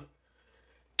one,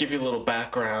 give you a little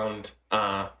background,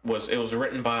 was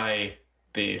written by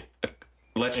the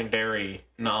legendary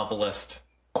novelist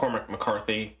Cormac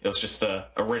McCarthy. It was just an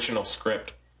original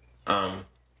script,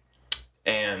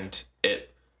 and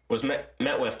it was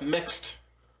met with mixed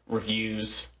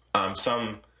reviews.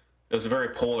 It was very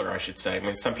polar, I should say. I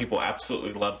mean, some people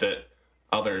absolutely loved it.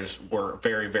 Others were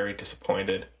very, very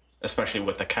disappointed, especially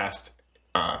with the cast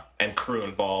and crew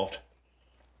involved.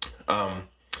 And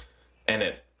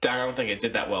I don't think it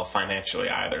did that well financially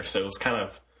either. So it was kind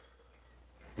of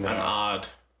an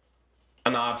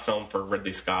odd film for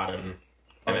Ridley Scott. And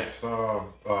I saw,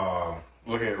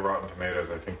 looking at Rotten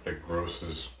Tomatoes, I think the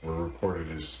grosses were reported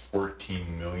as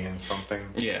 14 million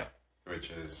something. Yeah.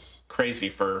 which is crazy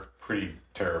for pretty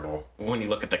terrible. when you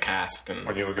look at the cast and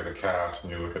When you look at the cast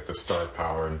and you look at the star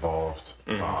power involved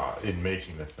in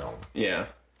making the film. yeah.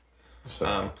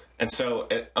 So,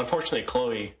 Unfortunately,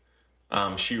 Chloe,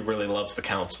 she really loves The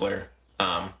Counselor.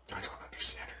 I don't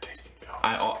understand her taste in film.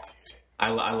 I It's so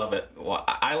confusing. love it. Well,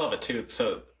 I love it too.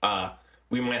 So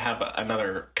we might have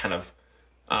another kind of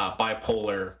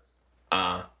bipolar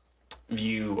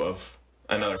view of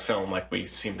another film, like we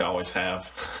seem to always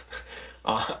have.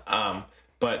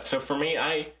 But so for me,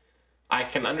 I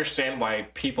can understand why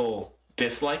people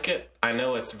dislike it. I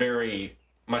know it's very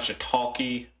much a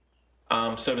talky,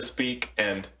 so to speak,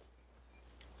 and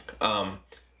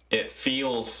it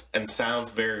feels and sounds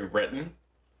very written.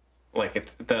 Like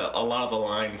a lot of the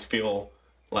lines feel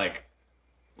like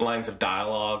lines of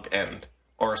dialogue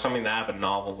or something that out of a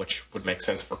novel, which would make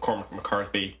sense for Cormac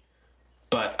McCarthy.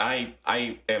 But I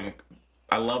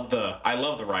love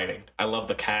the writing. I love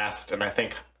the cast, and I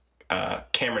think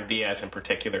Cameron Diaz in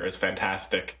particular is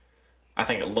fantastic. I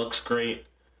think it looks great,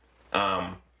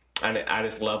 and I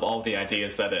just love all the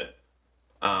ideas that it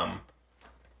are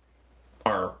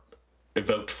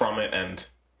evoked from it. And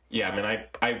yeah, I mean,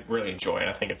 I really enjoy it.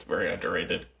 I think it's very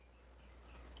underrated.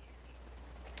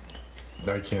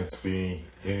 I can't see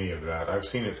any of that. I've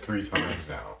seen it 3 times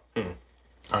now. And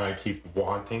I keep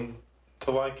wanting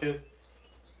to like it.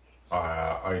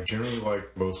 I generally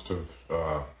like most of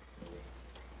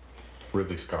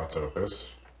Ridley Scott's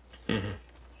opus.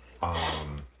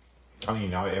 I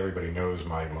mean, now everybody knows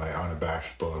my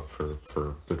unabashed love for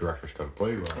the director's cut of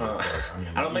Blade Runner. But, I mean,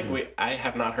 I don't think I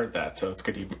have not heard that, so it's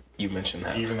good you mentioned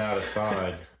that. even that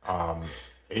aside,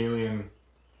 Alien,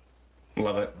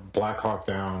 Love it. Black Hawk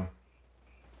Down,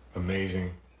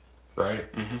 amazing, right?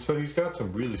 So he's got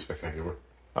some really spectacular work.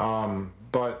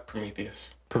 But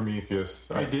Prometheus,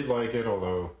 I did like it,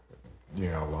 although, you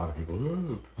know, a lot of people,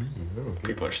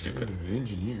 People are stupid.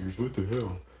 Engineers, what the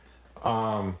hell?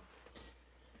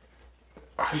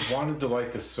 I wanted to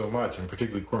like this so much, and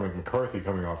particularly Cormac McCarthy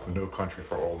coming off of No Country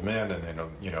for Old Men, and then,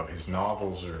 you know, his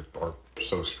novels are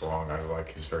so strong. I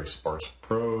like his very sparse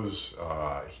prose.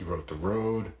 He wrote The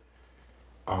Road.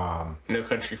 No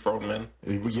Country for Old Men.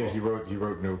 He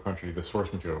wrote No Country, the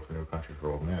source material for No Country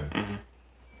for Old Men.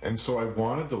 And so I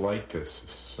wanted to like this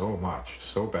so much,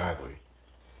 so badly.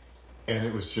 And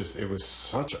it was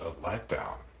such a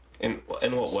letdown. In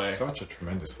what way? Such a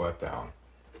tremendous letdown.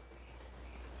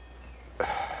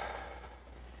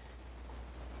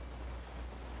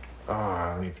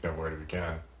 I don't even know where to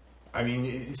begin. I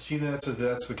mean, see, that's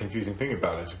the confusing thing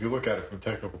about it, is if you look at it from a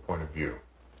technical point of view,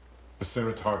 the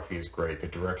cinematography is great, the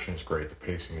direction is great, the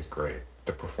pacing is great,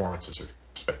 the performances are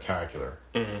spectacular.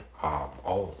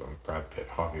 All of them, Brad Pitt,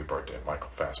 Javier Bardem,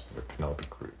 Michael Fassbender, Penelope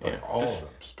Cruz, all of them,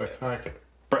 spectacular.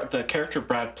 The character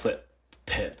Brad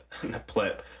Pitt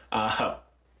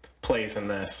plays in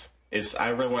this is, I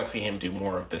really want to see him do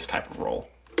more of this type of role.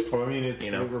 Well, I mean, it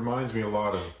reminds me a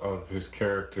lot of his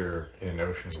character in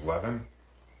Ocean's 11.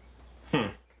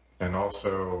 And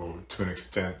also, to an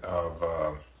extent, of...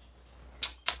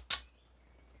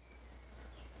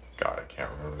 God, I can't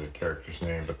remember the character's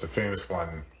name, but the famous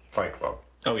one, Fight Club.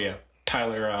 Oh, yeah.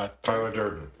 Tyler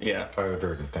Durden. Yeah. Tyler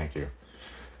Durden, thank you.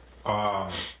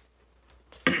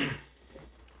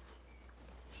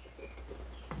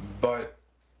 But...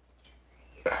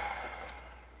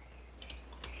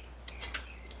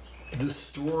 the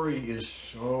story is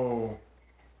so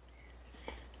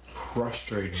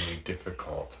frustratingly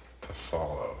difficult to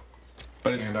follow.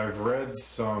 And I've read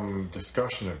some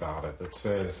discussion about it that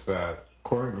says that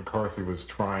Cormac McCarthy was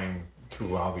trying to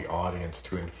allow the audience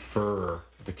to infer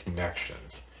the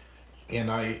connections. And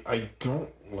I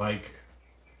don't like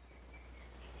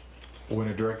when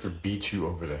a director beats you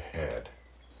over the head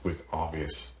with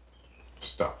obvious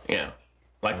stuff. Yeah.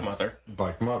 Like Mother.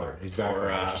 Like Mother, exactly.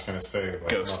 Or, I was just going to say, like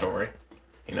Ghost Mother. Story.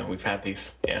 You know, we've had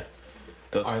these,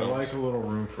 those I films. like a little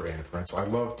room for inference. I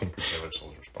love Tinker Tailor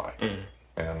Soldier Spy.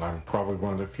 And I'm probably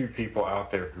one of the few people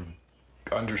out there who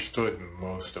understood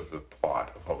most of the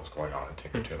plot of what was going on in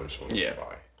Tinker Tailor Soldier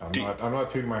Spy. I'm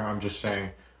not tooting my horn. I'm just saying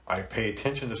I pay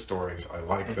attention to stories. I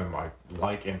like them. I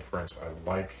like inference. I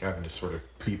like having to sort of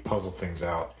puzzle things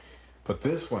out. But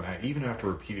this one, even after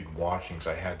repeated watchings,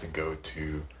 I had to go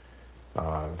to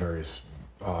various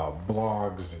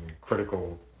blogs and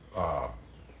critical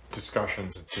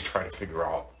discussions to try to figure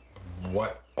out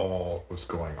what all was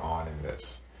going on in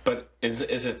this. But is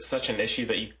it such an issue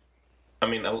that you... I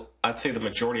mean, I'd say the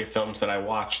majority of films that I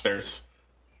watch, there's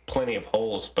plenty of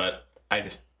holes, but I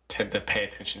just tend to pay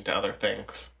attention to other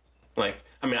things. Like,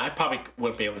 I mean, I probably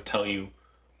wouldn't be able to tell you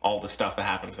all the stuff that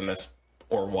happens in this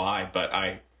or why, but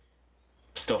I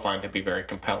still find it to be very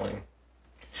compelling.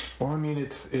 Well, I mean,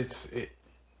 it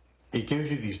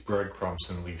gives you these breadcrumbs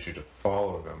and leaves you to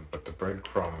follow them, but the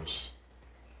breadcrumbs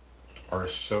are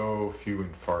so few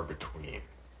and far between,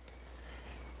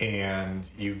 and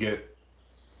you get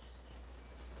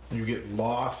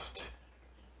lost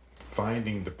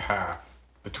finding the path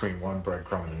between one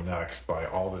breadcrumb and the next by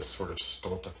all this sort of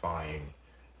stultifying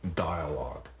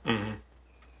dialogue. Mm-hmm.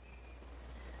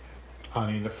 I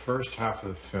mean, the first half of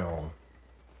the film,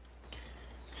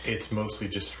 it's mostly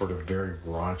just sort of very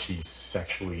raunchy,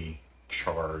 sexually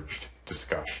charged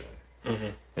discussion. Mm-hmm.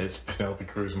 It's Penelope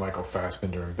Cruz and Michael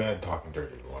Fassbender in bed talking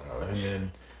dirty to one another, and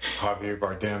then Javier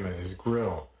Bardem at his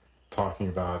grill talking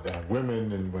about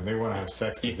women and when they want to have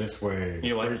sex in this way,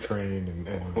 the freight train,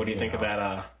 and what do you think of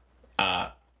that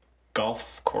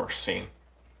golf course scene?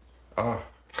 Oh,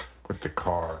 with the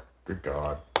car. Good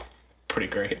God. Pretty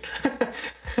great.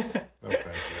 No, thank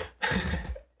you.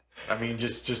 I mean,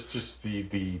 just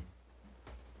the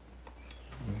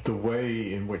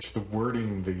way in which the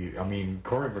wording, I mean,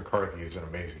 Cormac McCarthy is an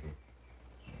amazing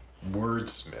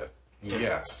wordsmith,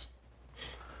 yes,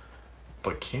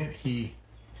 but can't he,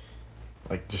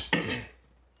 like, just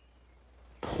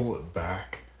pull it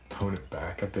back, tone it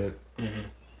back a bit?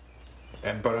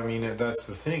 Mm-hmm. But I mean, that's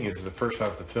the thing, is the first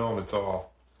half of the film, it's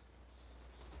all,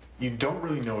 you don't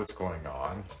really know what's going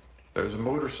on. There's a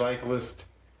motorcyclist,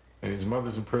 and his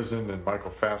mother's in prison, and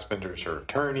Michael Fassbender's her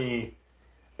attorney,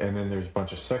 and then there's a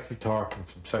bunch of sexy talk, and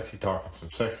some sexy talk, and some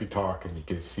sexy talk, and you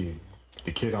can see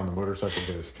the kid on the motorcycle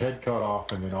get his head cut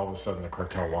off, and then all of a sudden the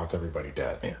cartel wants everybody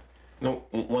dead. Yeah. No,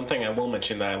 one thing I will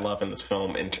mention that I love in this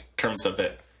film, in terms of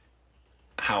it,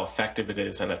 how effective it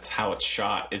is, and it's how it's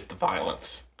shot, is the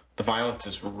violence. The violence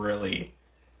is really,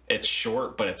 it's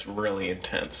short, but it's really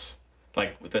intense.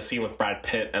 Like the scene with Brad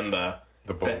Pitt and the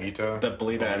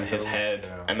bolita in his head,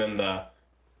 yeah. And then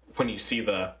when you see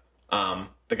the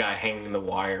guy hanging the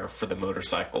wire for the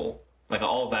motorcycle, like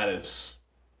all of that is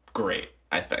great,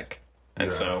 I think.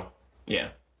 And so, yeah.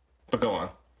 But go on.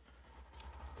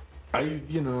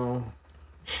 It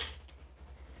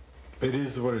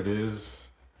is what it is,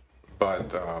 but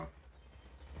the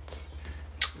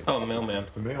mailman.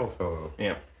 The mail fellow.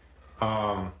 Yeah.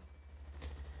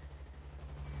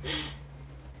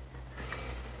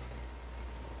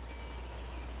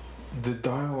 The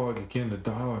dialogue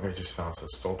I just found so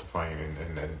stultifying,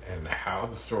 and how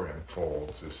the story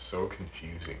unfolds is so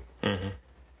confusing. Mm-hmm.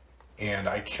 And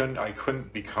I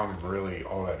couldn't become really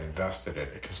all that invested in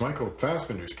it, because Michael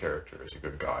Fassbender's character is a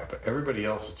good guy, but everybody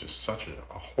else is just such a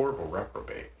horrible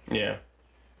reprobate. Yeah.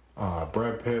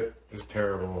 Brad Pitt is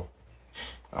terrible.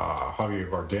 Javier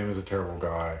Bardem is a terrible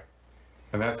guy.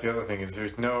 And that's the other thing, is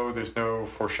there's no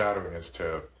foreshadowing as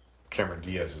to Cameron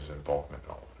Diaz's involvement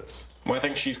in all of this. Well, I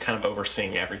think she's kind of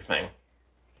overseeing everything.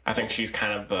 I think she's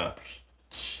kind of the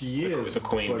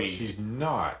queen bee. She's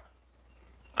not.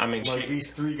 I mean, these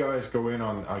three guys go in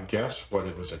on, I guess, what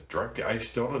it was, a drug. I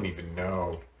still don't even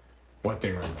know what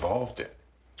they were involved in.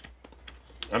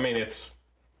 I mean,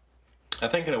 I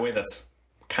think in a way that's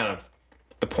kind of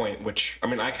the point, which, I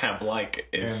mean, I kind of like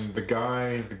is... And the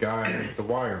guy, the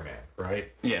wireman,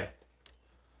 right? Yeah.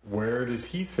 Where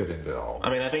does he fit into all this?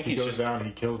 I mean, I think he goes down,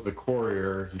 he kills the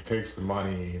courier, he takes the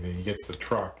money, and then he gets the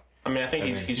truck. I mean, I think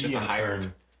he's just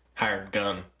a hired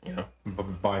gun, you know.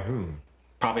 By whom?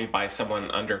 Probably by someone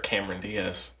under Cameron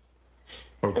Diaz.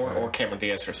 Okay. Or Cameron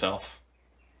Diaz herself.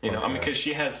 You know, I mean,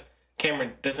 because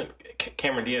Cameron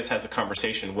Diaz has a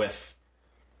conversation with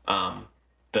him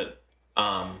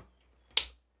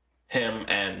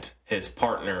and his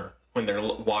partner when they're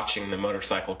watching the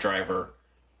motorcycle driver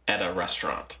at a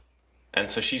restaurant. And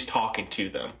so she's talking to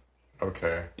them.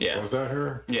 Okay. Yeah. Was that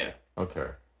her? Yeah. Okay.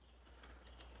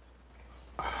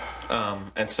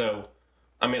 And so,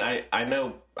 I mean, I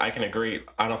know I can agree.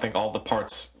 I don't think all the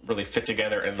parts really fit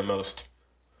together in the most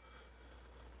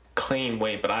clean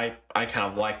way, but I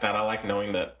kind of like that. I like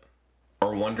knowing that,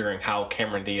 or wondering how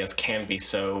Cameron Diaz can be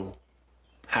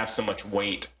have so much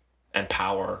weight and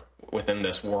power within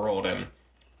this world, and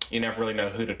you never really know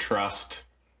who to trust.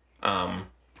 Well,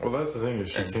 that's the thing,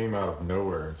 is she came out of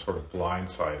nowhere and sort of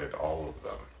blindsided all of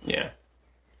them. Yeah.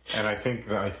 And I think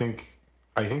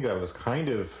that was kind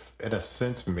of, in a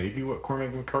sense, maybe what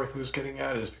Cormac McCarthy was getting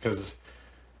at, is because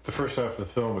the first half of the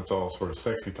film, it's all sort of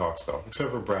sexy talk stuff,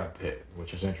 except for Brad Pitt,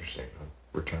 which is interesting. I'll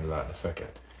return to that in a second.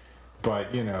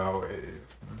 But, you know,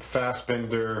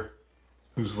 Fassbender,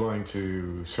 who's willing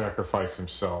to sacrifice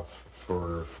himself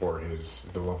for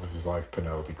the love of his life,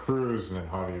 Penelope Cruz, and then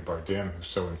Javier Bardem, who's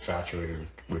so infatuated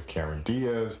with Cameron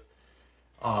Diaz.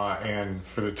 And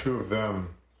for the two of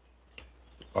them,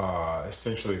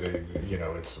 essentially,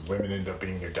 it's women end up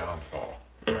being their downfall,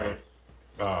 right?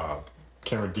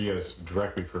 Cameron Diaz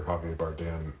directly for Javier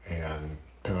Bardem and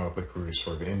Penelope Cruz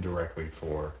sort of indirectly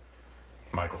for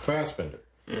Michael Fassbender.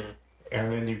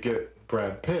 And then you get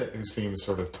Brad Pitt, who seems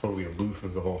sort of totally aloof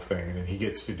of the whole thing, and then he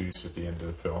gets seduced at the end of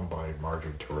the film by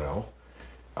Marjorie Terrell.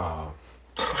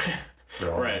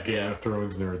 They're all Right, Game yeah. of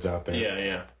Thrones nerds out there.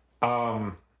 Yeah,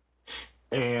 yeah.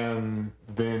 And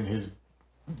then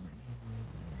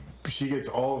she gets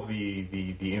all of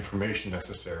the information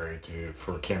necessary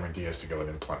for Cameron Diaz to go in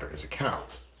and plunder his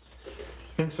accounts.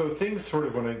 And so things sort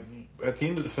of, at the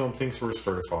end of the film, things sort of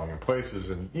started falling in places.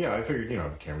 And yeah, I figured,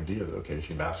 Cameron Diaz, okay,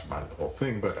 she masterminded the whole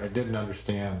thing, but I didn't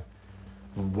understand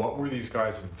what were these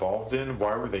guys involved in?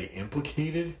 Why were they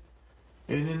implicated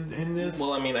in this?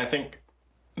 Well, I mean,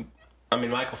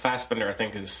 Michael Fassbender, I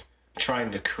think, is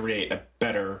trying to create a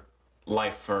better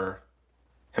life for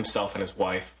himself and his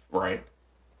wife, right?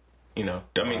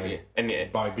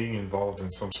 By being involved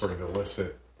in some sort of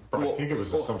illicit, I think it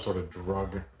was some sort of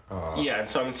drug. Yeah, and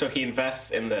so he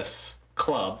invests in this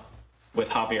club with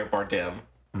Javier Bardem,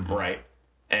 right?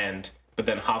 But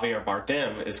then Javier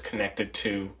Bardem is connected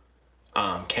to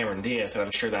Cameron Diaz, and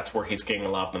I'm sure that's where he's getting a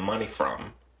lot of the money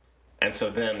from. And so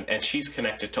and she's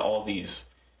connected to all these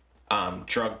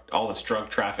all this drug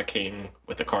trafficking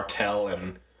with the cartel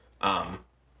and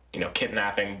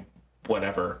kidnapping,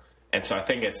 whatever. And so I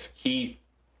think it's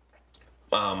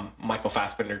Michael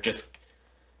Fassbender just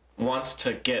wants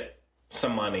to get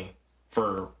some money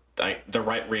for the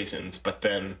right reasons, but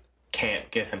then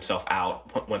can't get himself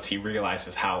out once he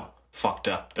realizes how fucked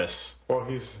up this. Well,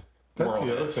 that's world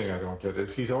the other is. thing I don't get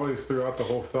is he's always throughout the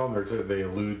whole film they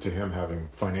allude to him having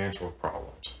financial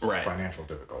problems, Right. Financial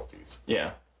difficulties.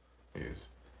 Yeah,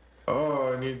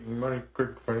 I need money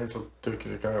quick. I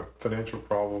got financial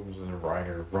problems, and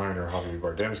Reiner, Javier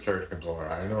Bardem's character comes along.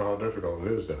 I know how difficult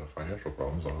it is to have financial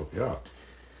problems. I'll help you out.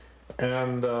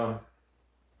 And I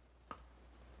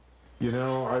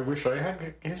wish I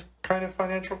had his kind of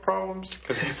financial problems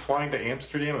because he's flying to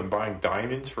Amsterdam and buying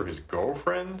diamonds for his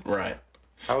girlfriend. right.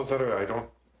 How's that?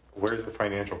 Where's the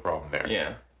financial problem there?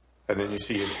 Yeah, And then you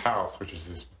see his house, which is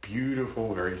this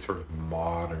beautiful, very sort of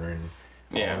modern,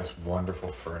 all this wonderful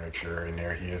furniture. And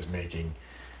there he is making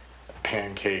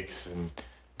pancakes and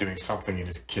doing something in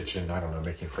his kitchen. I don't know,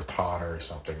 making frittata or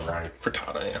something, right?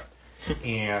 frittata. Yeah,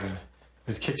 And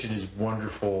his kitchen is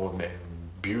wonderful and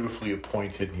beautifully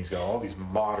appointed. And he's got all these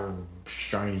modern,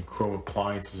 shiny chrome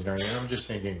appliances and everything. And I'm just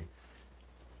thinking,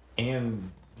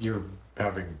 and you're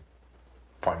having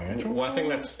financial well, I think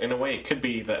that's in a way it could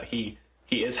be that he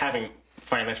is having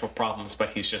financial problems, but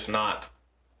he's just not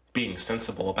being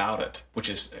sensible about it, which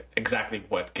is exactly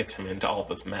what gets him into all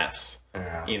this mess.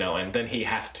 Yeah. And then he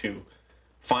has to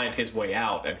find his way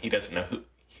out, and he doesn't know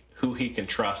who he can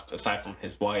trust aside from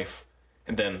his wife.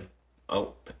 And then,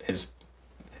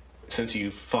 since you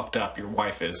fucked up, your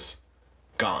wife is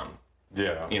gone.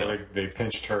 Yeah, they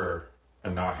pinched her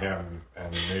and not him,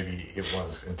 and maybe it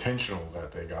was intentional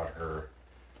that they got her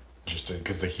just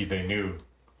because they knew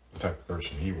the type of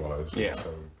person he was, Yeah. and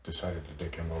so decided to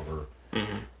dick him over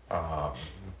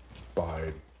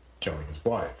by killing his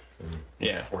wife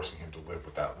and forcing him to live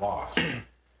with that loss and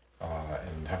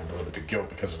having to live with the guilt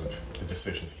because of the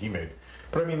decisions he made.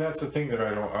 But I mean, that's the thing that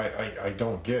I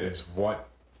don't get is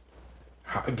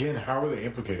how are they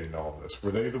implicated in all of this?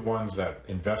 Were they the ones that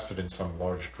invested in some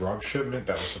large drug shipment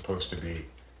that was supposed to be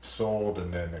sold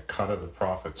and then a cut of the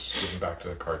profits given back to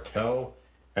the cartel?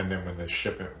 And then when the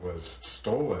shipment was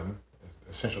stolen,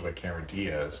 essentially by Cameron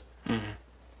Diaz, and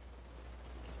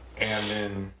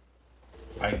then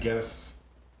I guess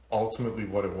ultimately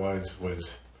what it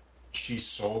was she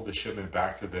sold the shipment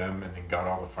back to them and then got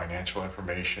all the financial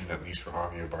information, at least for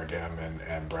Javier Bardem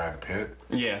and Brad Pitt,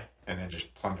 Yeah, and then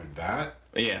just plundered that.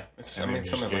 yeah. And then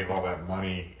just something gave like all that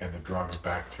money and the drugs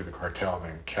back to the cartel and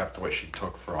then kept what she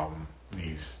took from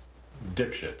these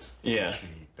dipshits Yeah.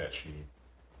 that she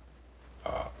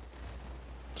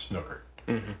snookered.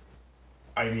 Mm-hmm.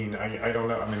 I mean, I don't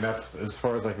know. I mean, that's as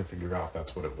far as I can figure out.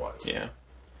 That's what it was. Yeah,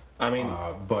 I mean,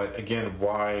 But again,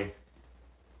 why?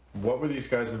 What were these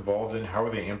guys involved in? How were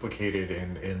they implicated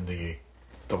in the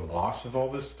loss of all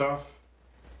this stuff?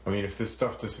 I mean, if this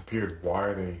stuff disappeared, why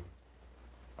are they?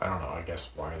 I don't know. I guess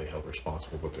why are they held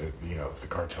responsible? But if the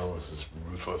cartel is as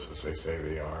ruthless as they say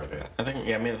they are, then I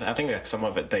think that some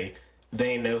of it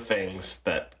they know things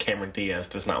that Cameron Diaz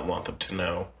does not want them to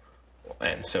know,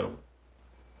 and so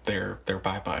they're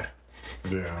bye.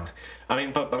 yeah. I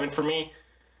mean, for me,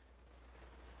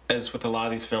 as with a lot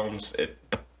of these films,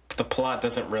 the plot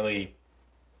doesn't really,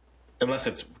 unless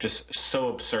it's just so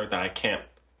absurd that I can't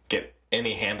get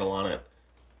any handle on it,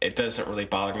 it doesn't really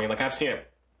bother me. Like, I've seen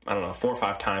it, I don't know, 4 or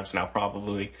 5 times now,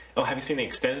 probably. Oh, have you seen the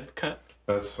extended cut?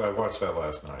 I watched that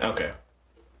last night. Okay.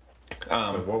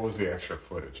 So what was the extra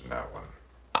footage in that one?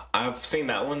 I've seen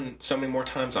that one so many more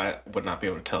times I would not be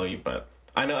able to tell you, but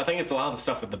I think it's a lot of the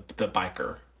stuff with the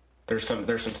biker. There's some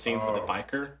scenes with the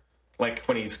biker, like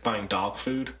when he's buying dog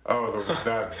food. Oh,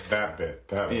 that bit.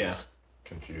 That was Yeah.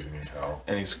 confusing as hell.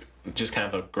 And he's just kind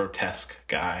of a grotesque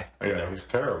guy. Yeah, he's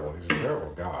terrible. He's a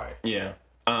terrible guy. Yeah.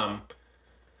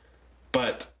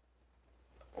 But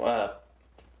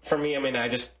for me, I mean,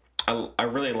 I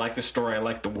really like the story. I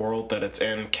like the world that it's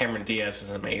in. Cameron Diaz is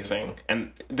amazing.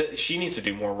 And she needs to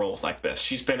do more roles like this.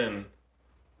 She's been in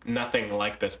nothing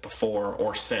like this before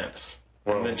or since.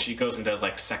 Well, and then she goes and does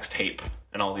like Sex Tape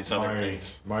and all these other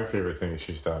things. My favorite thing that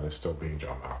she's done is still being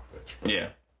John Malkovich. Yeah.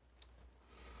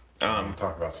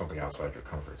 Talk about something outside your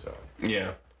comfort zone.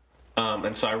 Yeah.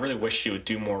 And so I really wish she would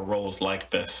do more roles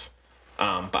like this.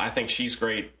 But I think she's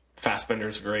great.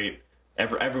 Fassbender's great.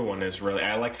 Everyone is really.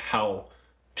 I like how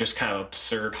just kind of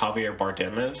absurd Javier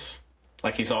Bardem is.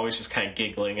 Like, he's always just kind of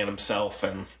giggling at himself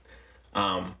and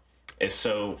is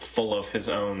so full of his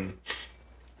own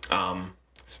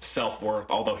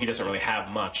self-worth, although he doesn't really have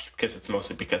much because it's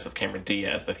mostly because of Cameron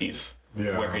Diaz that he's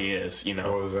where he is, you know.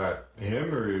 Well, is that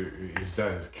him, or is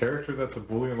that his character that's a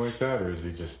bully like that, or is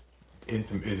he just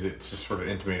is it just sort of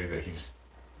intimated that he's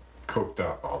coked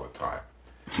up all the time?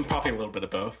 Probably a little bit of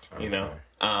both, you know.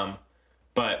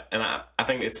 But I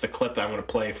think it's the clip that I'm going to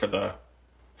play for the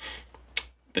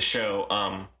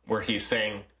show where he's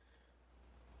saying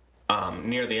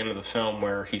near the end of the film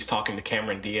where he's talking to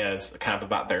Cameron Diaz kind of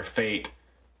about their fate,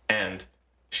 and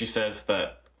she says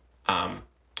that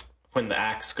when the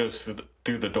axe goes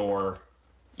through the door,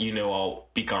 you know I'll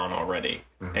be gone already.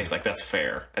 Mm-hmm. And he's like, that's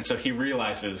fair. And so he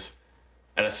realizes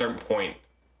at a certain point,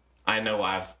 I know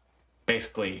I've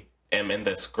basically am in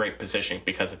this great position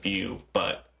because of you,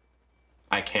 but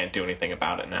I can't do anything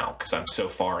about it now because I'm so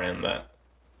far in that.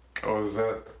 Oh, is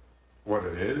that what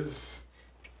it is?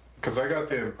 Because I got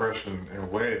the impression, in a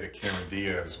way, that Cameron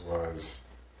Diaz was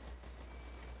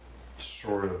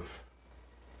sort of...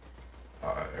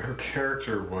 her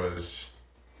character was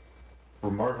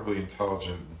remarkably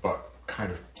intelligent, but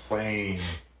kind of plain...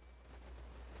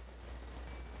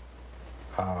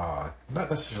 not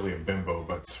necessarily a bimbo,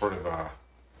 but sort of a...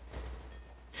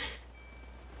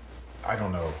 I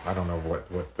don't know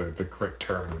what the correct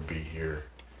term would be here.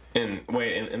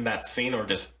 In that scene, or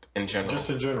just in general? Just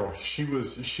in general. She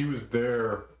was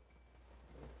there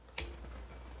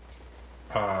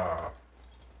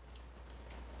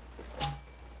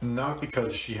not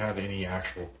because she had any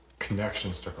actual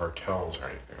connections to cartels or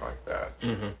anything like that.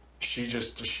 Mm-hmm.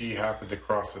 She happened to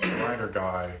cross this Reiner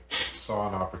guy, saw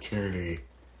an opportunity,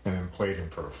 and then played him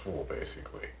for a fool,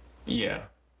 basically. Yeah.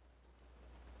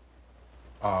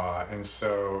 And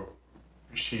so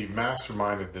she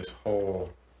masterminded this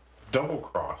whole double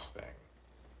cross thing.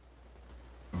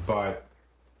 But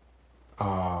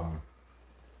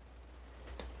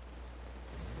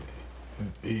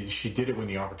she did it when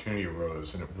the opportunity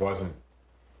arose, and it wasn't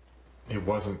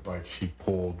like she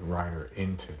pulled Reiner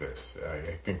into this.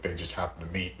 I think they just happened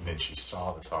to meet, and then she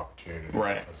saw this opportunity,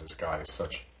 right? Because this guy is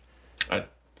such an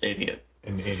idiot,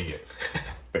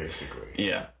 basically.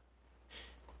 Yeah.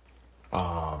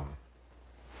 I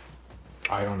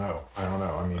don't know.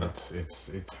 I mean, it's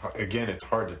again, it's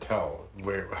hard to tell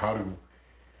where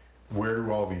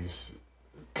do all these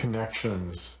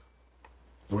connections,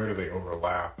 where do they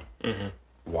overlap? Mm-hmm.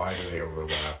 Why do they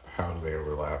overlap? How do they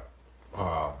overlap?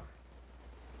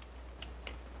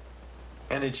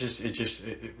 And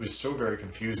it was so very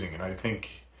confusing. And I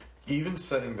think even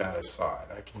setting that aside,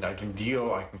 I can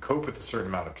cope with a certain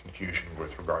amount of confusion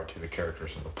with regard to the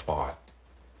characters and the plot.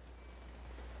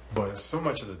 But so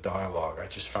much of the dialogue I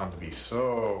just found to be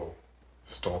so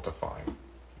stultifying.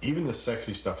 Even the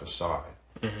sexy stuff aside,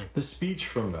 mm-hmm. The speech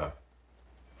from the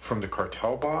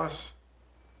cartel boss.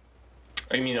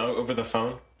 You mean over the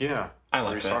phone? Yeah, I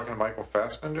like that. He's talking to Michael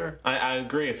Fassbender. I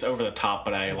agree. It's over the top,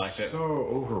 but I liked it. So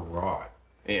overwrought.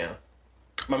 Yeah,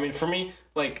 I mean, for me,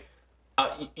 like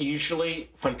usually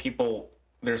when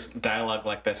there's dialogue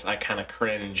like this, I kind of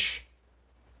cringe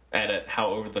at it, how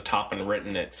over the top and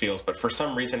written it feels. But for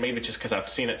some reason, maybe it's just because I've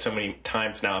seen it so many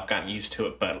times now, I've gotten used to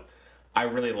it. But I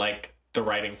really like the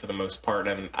writing for the most part,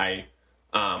 and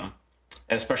and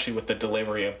especially with the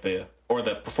delivery of the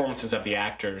performances of the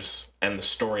actors and the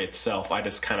story itself, I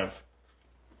just kind of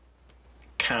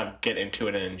get into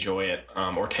it and enjoy it,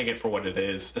 or take it for what it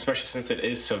is, especially since it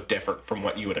is so different from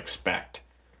what you would expect.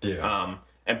 Yeah.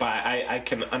 I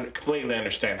can completely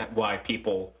understand why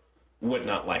people would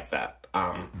not like that.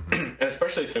 And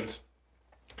especially since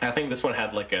I think this one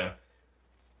had like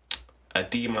a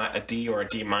D or a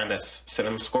D minus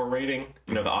cinema score rating,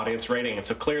 you know, the audience rating. And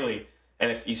so clearly,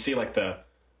 and if you see like the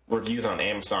reviews on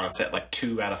Amazon, it's at like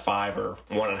 2 out of 5 or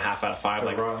 1.5 out of 5. The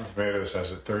Like Rotten Tomatoes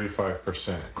has a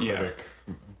 35% critic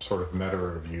sort of meta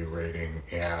review rating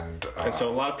and so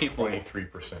a lot of people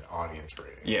 23% audience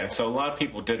rating. Yeah, so a lot of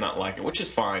people did not like it, which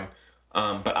is fine.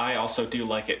 But I also do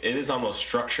like it. It is almost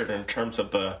structured in terms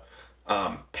of the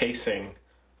pacing,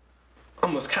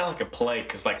 almost kind of like a play,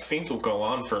 because like scenes will go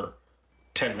on for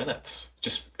 10 minutes,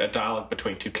 just a dialogue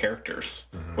between two characters,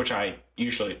 which I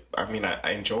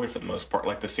enjoy for the most part,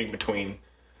 like the scene between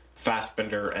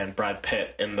Fassbender and Brad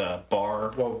Pitt in the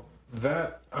bar. Well,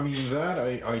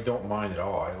 I don't mind at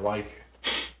all. I like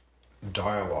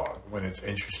dialogue when it's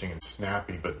interesting and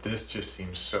snappy, but this just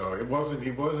seems so. It wasn't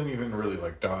even really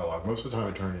like dialogue. Most of the time,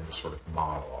 it turned into sort of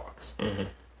monologues.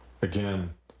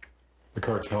 Again, the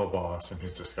cartel boss and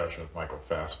his discussion with Michael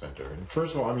Fassbender. And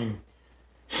first of all, I mean,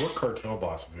 what cartel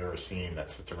boss have you ever seen that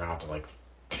sits around in like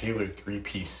tailored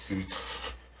 3-piece suits,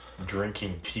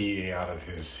 drinking tea out of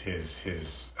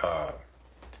his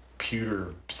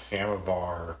pewter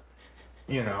samovar?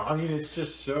 You know, I mean, it's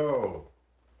just so.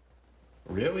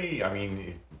 Really? I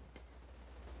mean,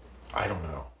 I don't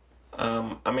know.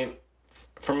 I mean,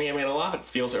 for me, I mean, a lot of it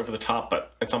feels over the top,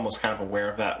 but it's almost kind of aware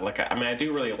of that. Like, I mean, I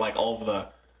do really like all of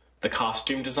the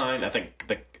costume design. I think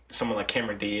someone like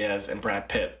Cameron Diaz and Brad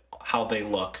Pitt, how they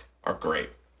look are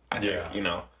great. I think, you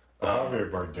know. Javier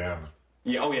Bardem.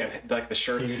 Yeah, oh yeah, like the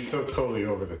shirts. He's so totally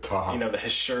over the top. You know,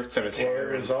 his shirts and his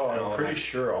hair. It was I'm pretty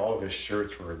sure all of his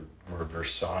shirts were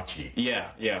Versace. Yeah.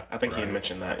 I think he had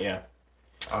mentioned that, yeah.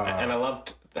 And I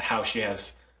loved how she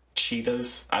has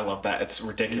cheetahs. I love that. It's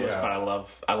ridiculous, but I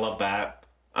love that.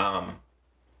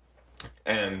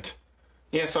 And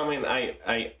yeah, so I mean,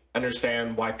 I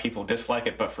understand why people dislike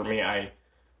it, but for me, I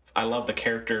love the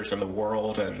characters and the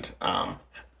world, and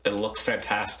it looks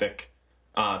fantastic.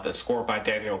 The score by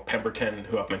Daniel Pemberton,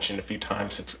 who I've mentioned a few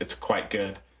times, it's quite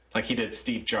good. Like he did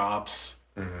Steve Jobs,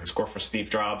 score for Steve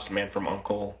Jobs, Man from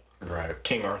U.N.C.L.E., right?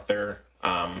 King Arthur,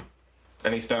 and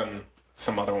he's done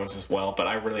some other ones as well, but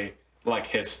I really like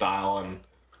his style, and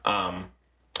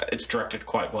it's directed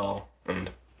quite well, and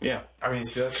yeah. I mean,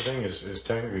 see, that's the thing is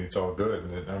technically it's all good,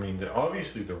 and I mean,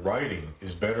 obviously the writing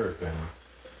is better than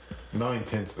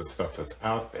 9/10 of the stuff that's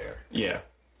out there. Yeah.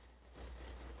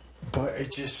 But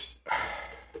it just,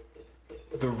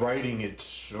 the writing, it's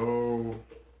so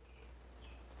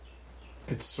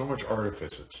much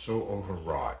artifice, it's so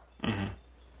overwrought.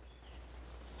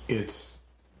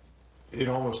 It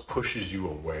almost pushes you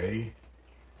away.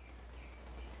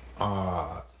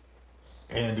 And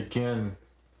again,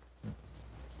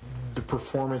 the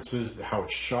performances, how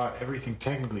it's shot, everything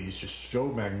technically is just so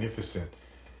magnificent,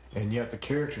 and yet the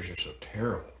characters are so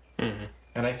terrible.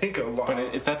 And I think a lot.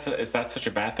 But is that such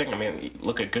a bad thing? I mean,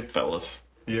 look at Goodfellas.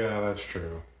 Yeah, that's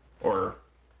true. Or,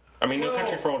 I mean, No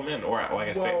Country for Old Men. Or I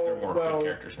guess they're more good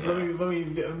characters. Let me.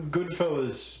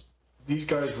 Goodfellas. These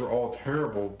guys were all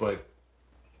terrible, but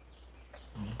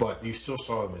you still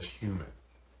saw them as human,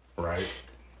 right?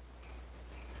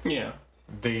 Yeah.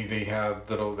 They had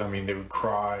little. I mean, they would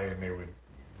cry and they would,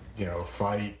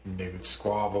 fight and they would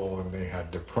squabble and they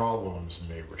had their problems and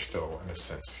they were still, in a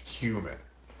sense, human.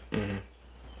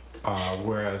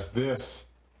 Whereas this,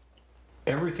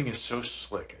 everything is so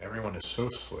slick and everyone is so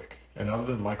slick. And other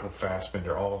than Michael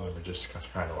Fassbender, all of them are just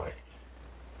kind of like,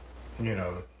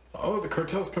 oh, the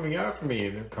cartel's coming after me.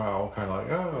 And they're all kind of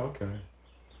like, oh, okay.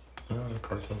 Oh, the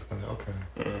cartel's coming, okay.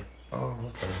 Oh,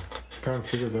 okay. Kind of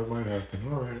figured that might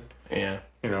happen. All right. Yeah.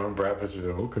 And Brad Pitt's like,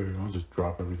 okay, I'll just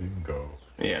drop everything and go.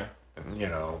 Yeah. And,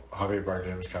 Javier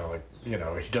Bardem's kind of like,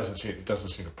 he doesn't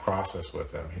seem to process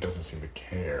with him. He doesn't seem to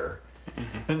care.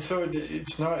 And so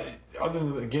it's not, other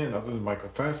than Michael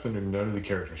Fassbender, none of the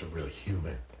characters are really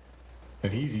human.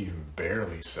 And he's even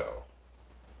barely so.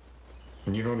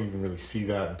 And you don't even really see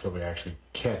that until they actually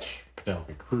catch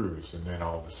Penelope Cruz, and then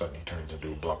all of a sudden he turns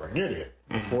into a blubbering idiot.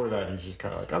 Before that, he's just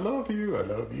kind of like, I love you, I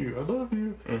love you, I love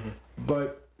you.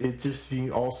 But it just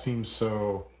all seems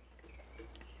so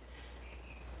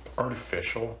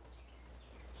artificial.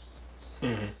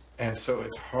 And so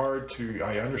it's hard to,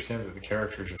 I understand that the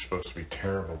characters are supposed to be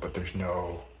terrible, but there's an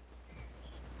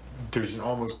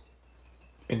almost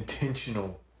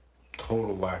intentional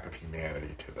total lack of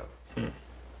humanity to them.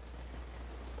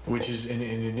 Which is, in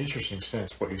an interesting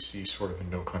sense, what you see sort of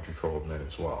in No Country for Old Men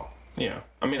as well. Yeah.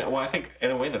 I mean, well, I think in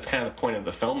a way that's kind of the point of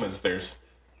the film is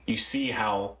you see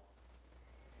how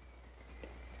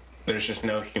there's just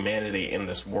no humanity in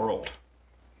this world.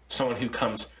 Someone who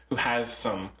has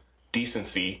some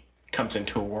decency comes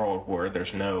into a world where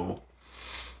there's no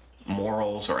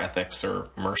morals or ethics or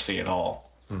mercy at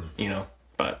all. you know.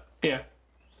 But yeah,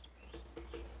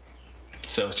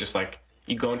 so it's just like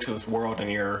you go into this world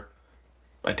and you're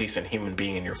a decent human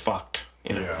being and you're fucked,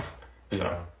 you know. Yeah. So.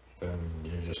 Yeah. Then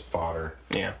you're just fodder.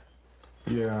 Yeah.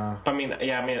 Yeah.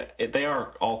 They are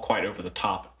all quite over the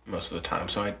top most of the time,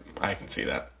 so I can see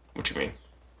that, what you mean.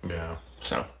 Yeah.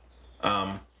 So,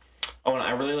 and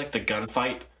I really like the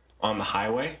gunfight on the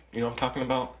highway. You know what I'm talking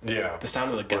about? Yeah. The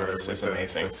sound of the guns is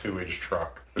amazing. The sewage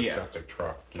truck, the Yeah. septic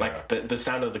truck. Yeah. Like the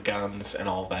sound of the guns and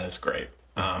all of that is great.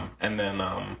 And then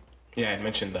I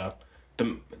mentioned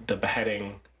the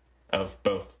beheading of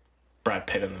both Brad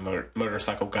Pitt and the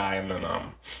motorcycle guy, and then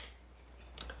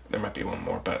there might be one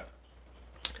more,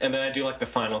 and then I do like the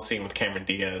final scene with Cameron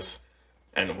Diaz,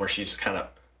 and where she's kind of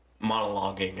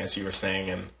monologuing, as you were saying,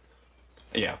 and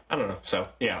yeah, I don't know. So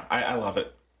yeah, I love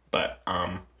it, but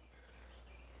and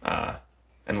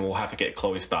we'll have to get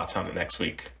Chloe's thoughts on it next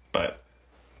week. But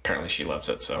apparently she loves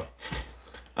it, so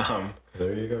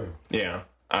there you go. yeah.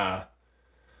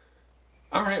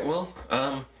 All right, well,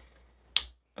 I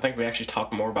think we actually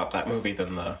talked more about that movie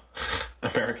than the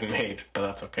American Made, but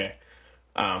that's okay.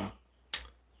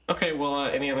 Okay, well,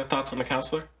 any other thoughts on The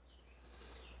Counselor?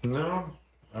 No,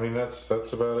 I mean that's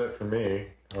about it for me.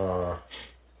 I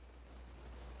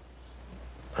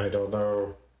don't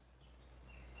know.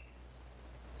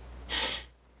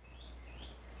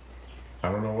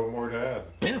 I don't know what more to add.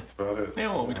 Yeah. That's about it. Yeah,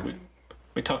 well,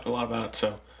 we talked a lot about it,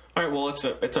 so all right. Well, it's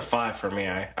a 5 for me.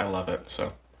 I love it.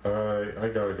 So I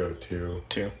gotta go 2.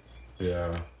 2,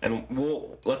 Yeah. and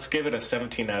let's give it a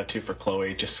 17 out of 2 for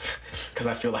Chloe, just because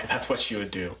I feel like that's what she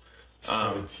would do.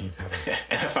 17 out of 10.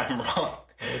 And if I'm wrong,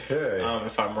 Okay.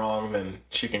 if I'm wrong, then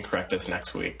she can correct us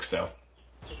next week. So.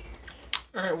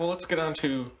 All right, well, let's get on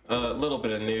to a little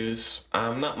bit of news.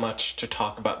 Not much to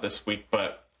talk about this week,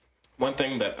 but one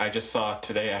thing that I just saw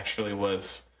today actually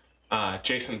was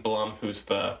Jason Blum, who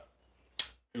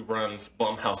runs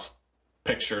Blumhouse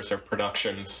Pictures or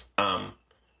Productions,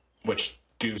 which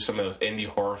do some of those indie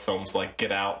horror films like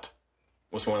Get Out,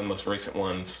 was one of the most recent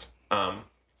ones,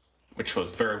 which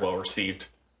was very well received.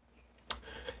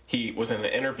 He was in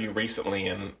an interview recently,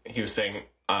 and he was saying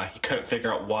he couldn't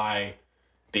figure out why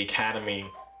the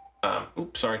Academy,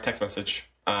 text message,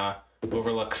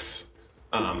 overlooks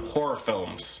horror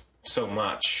films so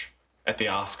much at the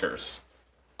Oscars,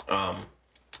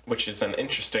 which is an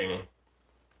interesting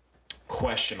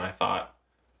question, I thought.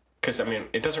 Because, I mean,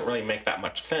 it doesn't really make that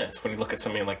much sense when you look at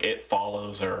something like It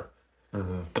Follows or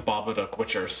The Babadook,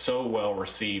 which are so well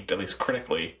received, at least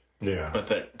critically, Yeah. but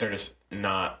they're just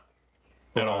not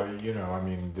at all. You know, I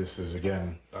mean, this is,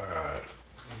 again,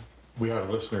 we had a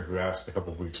listener who asked a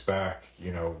couple of weeks back,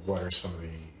 you know, what are some of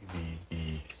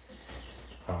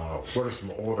what are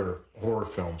some older horror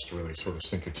films to really sort of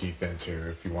sink your teeth into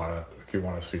if you want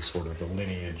to see sort of the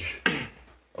lineage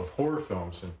of horror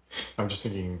films. And I'm just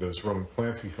thinking those Roman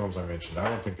Polanski films I mentioned, I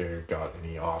don't think they got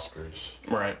any Oscars.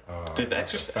 Right. Did The I have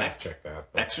to Exorcist fact check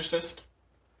that? But Exorcist?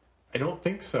 I don't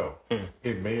think so.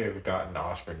 It may have gotten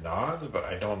Oscar nods, but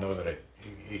I don't know that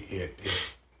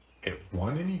it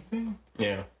won anything.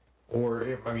 Yeah. Or,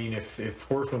 if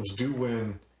horror films do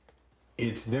win,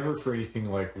 it's never for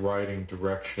anything like writing,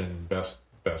 direction, best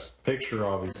picture,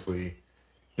 obviously.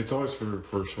 It's always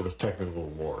for sort of technical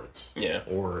awards. Yeah.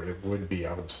 Or it would be,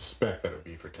 I would suspect that it would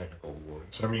be for technical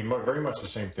awards. And I mean, very much the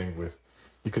same thing with,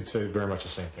 you could say very much the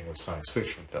same thing with science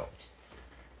fiction films.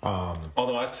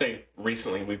 Although I'd say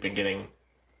recently we've been getting,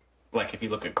 like, if you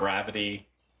look at Gravity,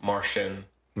 Martian,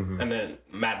 and then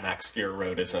Mad Max Fury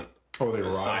Road isn't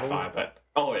sci-fi, but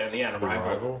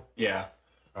Arrival. Yeah.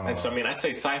 And so, I mean, I'd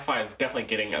say sci-fi is definitely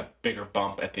getting a bigger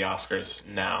bump at the Oscars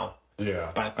now.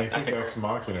 Yeah. But I think Ex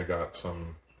Machina got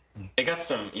some, It got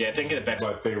some, it didn't get a best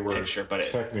but they were picture, but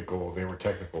technical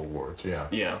awards, yeah.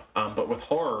 yeah. But with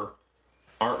horror,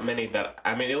 aren't many that,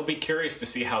 I mean, it'll be curious to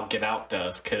see how Get Out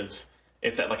does, because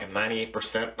it's at like a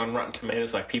 98% on Rotten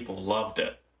Tomatoes. Like, people loved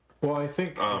it. Well, I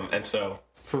think, And so,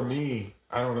 for me,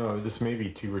 I don't know, this may be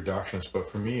too reductionist, but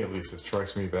for me at least, it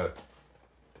strikes me that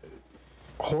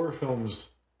horror films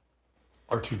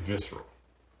are too visceral.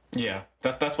 yeah,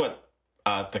 that's what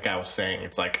the guy was saying.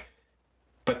 It's like,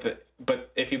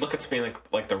 but if you look at something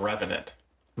like The Revenant,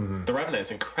 The Revenant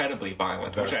is incredibly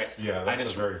violent. That's I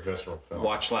just a very visceral film.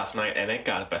 watched last night, and it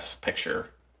got a Best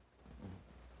Picture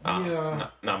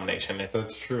nomination.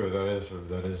 That's true. That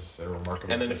is a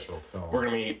remarkably And then visceral film. we're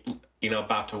gonna be,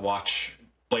 about to watch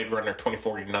Blade Runner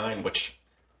 2049, which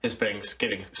is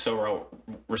getting so well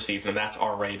received, and that's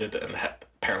R-rated and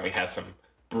apparently has some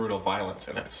brutal violence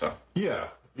in it. So Yeah,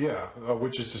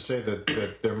 which is to say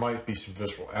that there might be some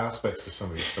visceral aspects to some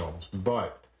of these films,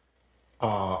 but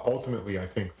ultimately, I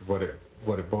think what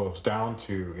what it boils down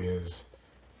to is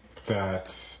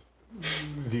that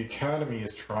the Academy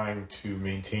is trying to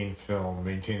maintain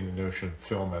the notion of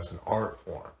film as an art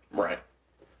form, Right.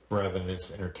 rather than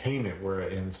its entertainment.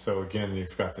 And so again,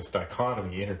 you've got this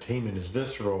dichotomy: entertainment is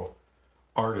visceral,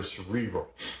 art is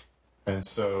cerebral. And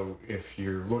so if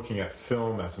you're looking at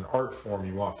film as an art form,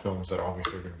 you want films that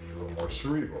obviously are going to be a little more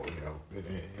cerebral. You know,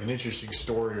 an interesting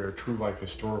story or a true life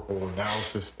historical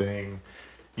analysis thing.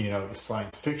 You know,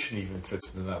 science fiction even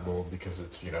fits into that mold because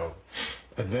it's, you know,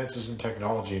 advances in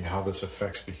technology and how this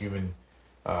affects the human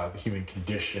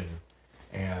condition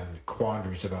and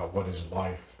quandaries about what is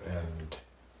life and,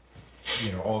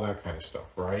 you know, all that kind of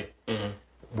stuff, right? Mm-hmm.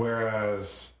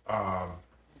 Whereas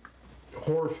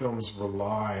horror films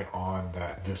rely on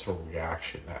that visceral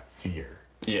reaction, that fear.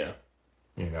 Yeah.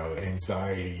 You know,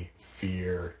 anxiety,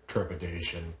 fear,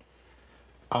 trepidation.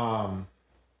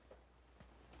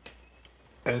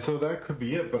 And so that could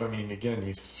be it, but I mean, again,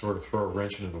 you sort of throw a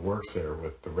wrench into the works there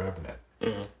with The Revenant.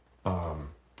 Mm-hmm.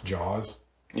 Jaws.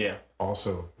 Yeah.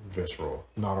 Also visceral.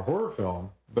 Not a horror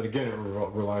film, but again, it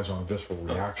relies on visceral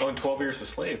reactions. Oh, and 12 Years a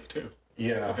Slave, too.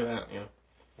 Yeah. Look at that, you know.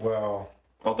 Well...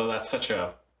 Although that's such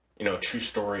a, you know, true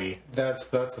story. That's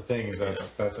the thing, is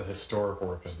that's a historical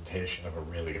representation of a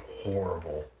really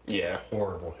horrible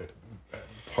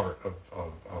part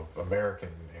of American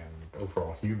and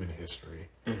overall human history.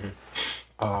 Mm-hmm.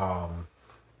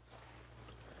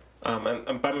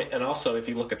 And also, if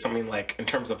you look at something like, in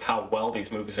terms of how well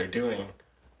these movies are doing,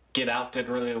 Get Out did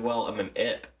really well, and then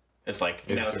It is like,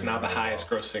 you know, it's now the highest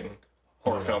grossing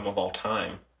horror film of all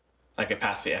time. Like, it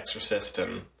passed The Exorcist,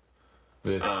 and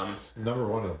it's number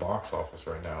one in the box office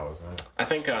right now, isn't it? I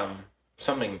think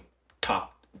something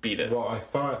top beat it. Well, I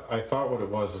thought what it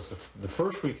was is the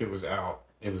first week it was out,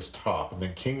 it was top, and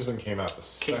then Kingsman came out the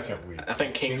second week. I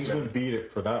think Kingsman beat it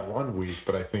for that 1 week,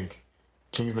 but I think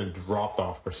Kingsman dropped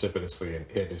off precipitously, and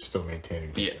It is still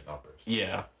maintaining decent numbers.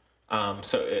 Yeah.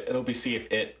 So it'll be see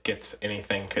if It gets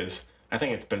anything, because I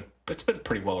think it's been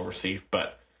pretty well received.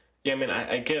 But yeah, I mean,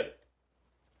 I get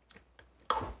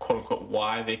quote unquote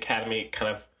why the Academy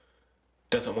kind of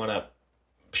doesn't want to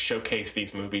showcase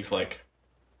these movies like,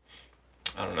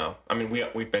 I don't know. I mean,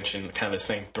 we've mentioned kind of the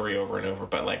same three over and over,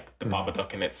 but like the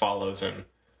Babadook and It Follows, and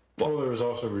well, there was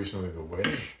also recently The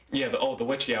Witch. Yeah, The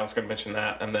Witch. Yeah, I was going to mention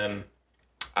that, and then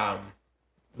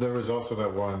there was also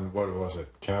that one. What was it?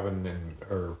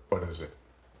 Or what is it?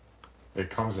 It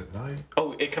Comes at Night.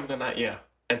 Oh, It Comes at Night. Yeah,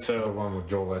 and so the one with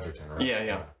Joel Edgerton, right?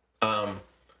 Yeah.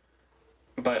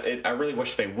 But I really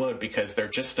wish they would, because they're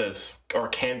just as, or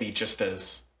can be just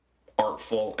as,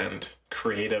 artful and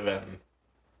creative and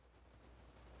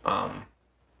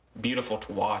beautiful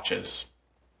to watch as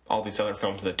all these other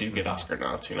films that do get Oscar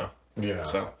nods, you know. Yeah.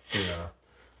 So yeah.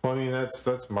 Well, I mean,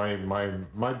 that's my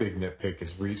big nitpick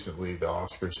is recently the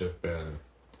Oscars have been.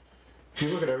 If you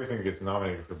look at everything that gets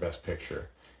nominated for Best Picture,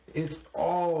 it's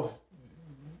all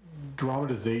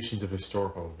dramatizations of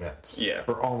historical events. Yeah.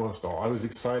 Or almost all. I was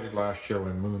excited last year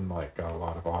when Moonlight got a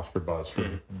lot of Oscar buzz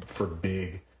for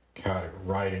big category,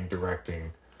 writing,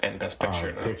 directing, and Best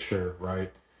Picture. Picture,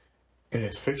 right? And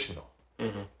it's fictional.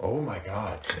 Mm-hmm. Oh my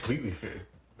God! Completely.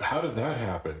 How did that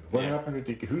happen? What happened with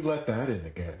who let that in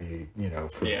again? You know.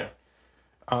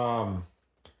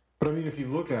 But I mean, if you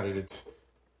look at it, it's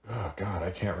oh God,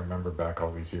 I can't remember back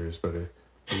all these years, but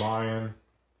Lion,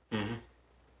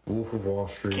 Wolf of Wall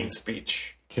Street, King's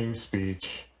Speech.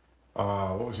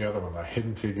 What was the other one?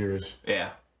 Hidden Figures.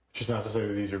 Yeah. Which is not to say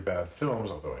that these are bad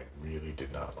films, although I really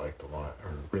did not like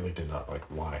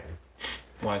Lion.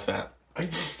 Why is that? I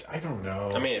don't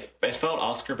know. I mean, it felt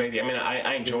Oscar baity. I mean,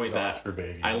 I enjoyed that. Oscar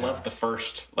baity. I loved the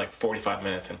first 45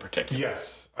 minutes in particular.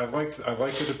 Yes, I liked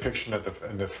the depiction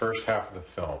in the first half of the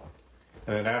film,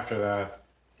 and then after that,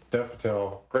 Dev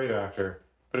Patel, great actor,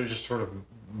 but it was just sort of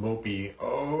mopey.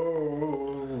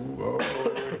 Oh,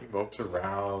 he mopes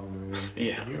around.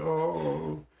 Yeah.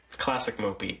 Classic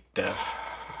mopey Dev.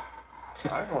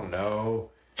 I don't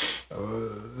know.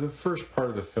 The first part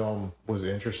of the film was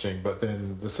interesting, but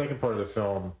then the second part of the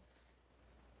film,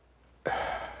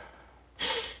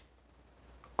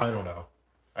 I don't know.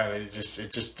 And it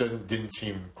just didn't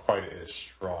seem quite as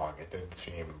strong. It didn't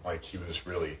seem like he was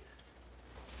really.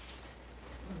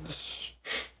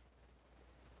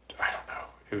 I don't know.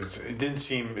 It didn't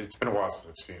seem. It's been a while since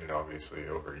I've seen it. Obviously,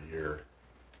 over a year.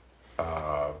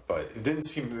 But it didn't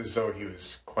seem as though he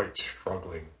was quite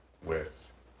struggling with.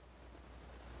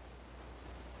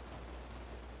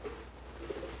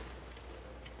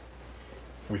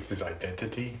 With his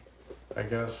identity, I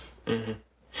guess. Mm-hmm.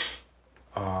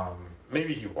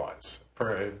 Maybe he was.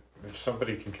 If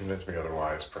somebody can convince me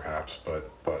otherwise, perhaps.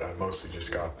 But I mostly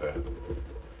just got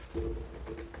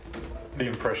the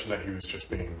impression that he was just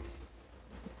being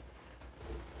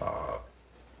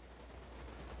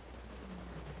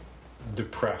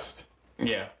depressed,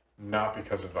 Yeah. not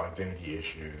because of identity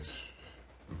issues,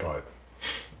 but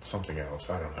something else.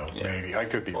 I don't know. Yeah. Maybe I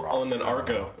could be wrong. Oh, and then I don't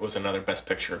know. Argo was another Best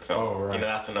Picture film. Oh, right. You know,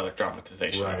 that's another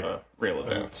dramatization Right. of a real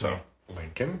event. So,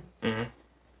 Lincoln.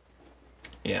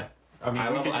 yeah. I mean, I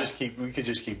we love- could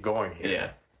just keep going here.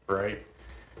 Yeah. Right.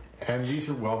 And these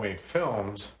are well-made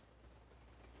films,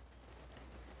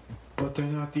 but they're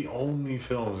not the only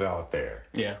films out there.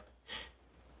 Yeah.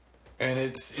 And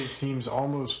it seems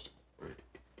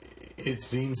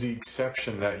the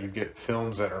exception that you get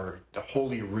films that are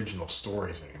wholly original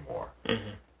stories anymore.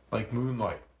 Like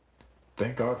Moonlight.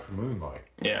 Thank God for Moonlight.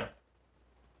 Yeah.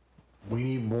 We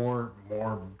need more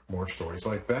stories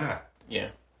like that. Yeah.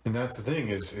 And that's the thing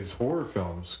is horror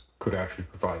films could actually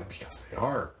provide, because they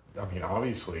are. I mean,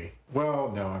 obviously.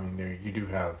 Well, no, I mean, you do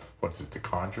have, what is it, The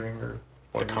Conjuring or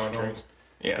one The of these Conjuring. films?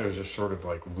 Yeah. It was just sort of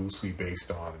like loosely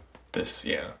based on This,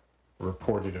 yeah.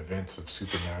 reported events of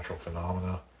supernatural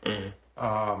phenomena.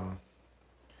 Mm-hmm.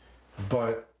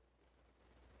 But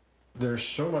there's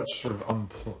so much sort of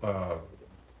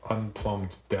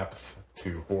unplumbed depth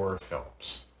to horror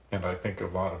films, and I think a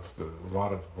lot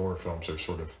of horror films are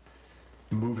sort of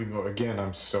moving. Again,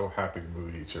 I'm so happy the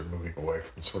movies are moving away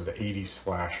from sort of the '80s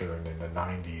slasher, and in the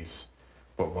 '90s,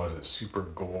 what was it? Super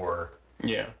gore.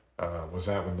 Yeah. Was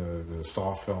that when the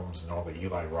Saw films and all the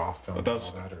Eli Roth films Those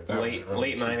and all that? Or that was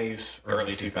late 90s,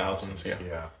 early 2000s, yeah.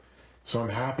 Yeah. So I'm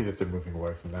happy that they're moving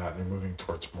away from that. They're moving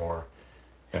towards more.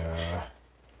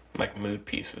 Like mood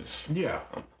pieces. Yeah.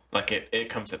 Like it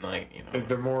comes at night, you know.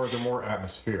 They're more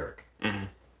atmospheric.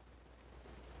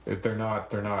 They're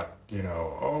not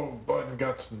oh, blood and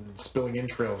guts and spilling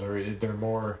entrails. They're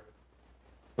more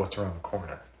what's around the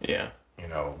corner. Yeah.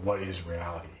 What is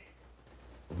reality?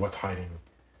 What's hiding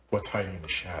in the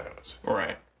shadows?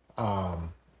 Right.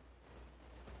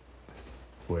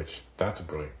 Which, that's a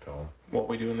brilliant film. What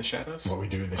We Do in the Shadows? What We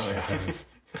Do in the yeah. Shadows.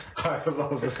 I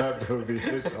love that movie.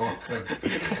 It's awesome.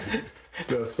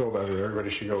 Best film ever. Everybody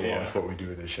should go watch What We Do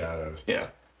in the Shadows. Yeah.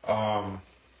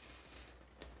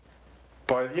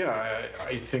 But yeah,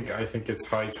 I think it's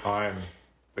high time.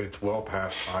 It's well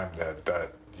past time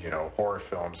that horror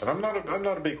films. And I'm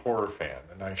not a big horror fan,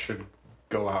 and I should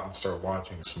go out and start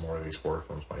watching some more of these horror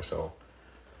films myself.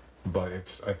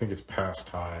 But I think it's past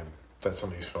time that some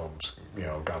of these films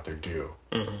got their due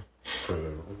for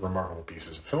the remarkable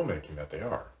pieces of filmmaking that they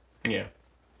are. Yeah.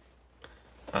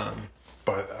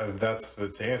 But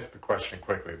to answer the question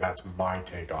quickly, that's my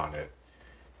take on it,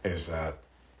 is that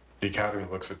the Academy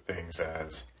looks at things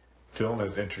as film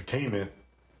as entertainment,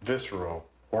 visceral,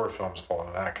 horror films fall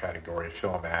into that category,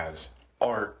 film as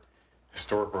art,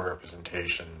 historical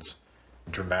representations,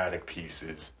 dramatic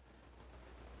pieces,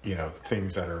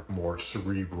 things that are more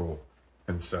cerebral.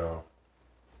 And so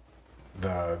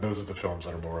those are the films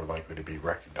that are more likely to be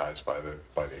recognized by the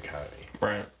Academy.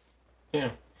 Right.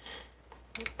 Yeah.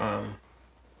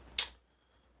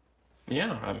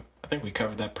 I think we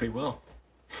covered that pretty well.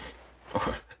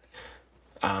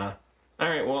 All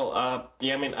right. Well, I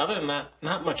mean, other than that,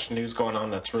 not much news going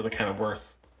on that's really kind of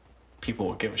worth people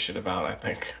will give a shit about, I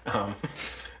think.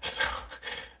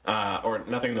 Or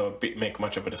nothing that would make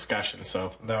much of a discussion.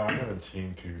 So. No, I haven't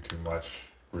seen too much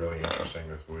really interesting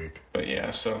this week. But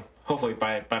yeah, so hopefully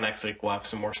by next week we'll have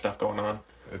some more stuff going on,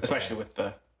 especially with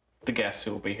the guests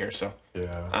who will be here. So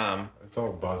yeah, it's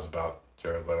all buzz about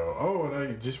Jared Leto. Oh, and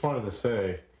I just wanted to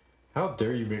say, how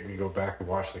dare you make me go back and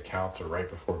watch The Counselor right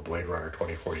before Blade Runner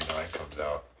 2049 comes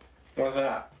out? what's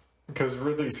that? Because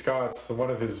Ridley Scott's one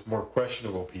of his more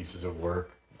questionable pieces of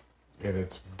work, and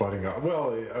it's butting up.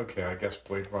 Well, okay, I guess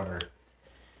Blade Runner,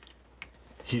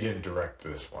 he didn't direct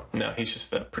this one. No, he's just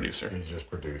the producer. He's just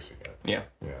producing it. Yeah.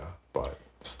 Yeah, but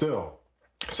still,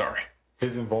 Sorry.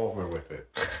 his involvement with it.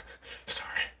 Sorry.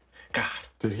 God.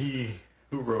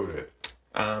 Who wrote it?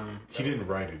 He didn't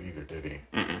write it either, did he?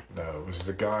 No, it was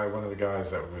one of the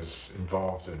guys that was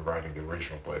involved in writing the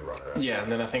original Blade Runner. Yeah, and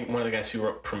then I think one of the guys who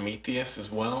wrote Prometheus as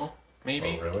well,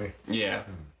 maybe. Oh, really? Yeah,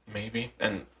 maybe,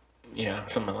 and yeah,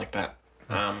 something like that.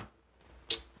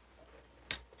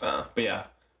 But yeah,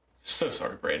 so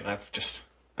sorry, Braden. I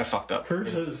fucked up.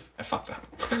 Curses. I fucked up.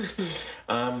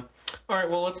 All right,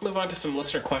 well, let's move on to some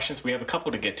listener questions. We have a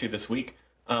couple to get to this week.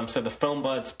 So the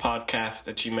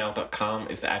filmbudspodcast@gmail.com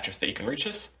is the address that you can reach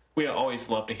us. We always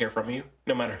love to hear from you,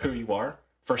 no matter who you are.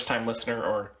 First-time listener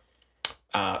or,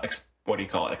 what do you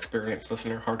call it, experienced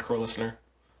listener, hardcore listener?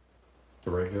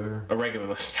 The regular? A regular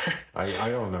listener. I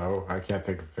don't know. I can't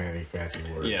think of any fancy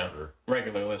words. Yeah,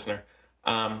 regular listener.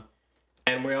 And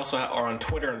we also are on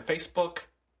Twitter and Facebook.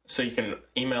 So you can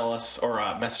email us or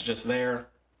message us there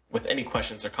with any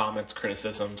questions or comments,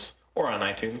 criticisms, or on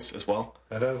iTunes as well.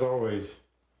 And as always,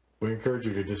 we encourage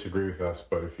you to disagree with us,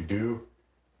 but if you do,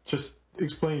 just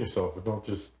explain yourself and don't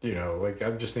just, like,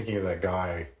 I'm just thinking of that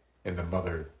guy in the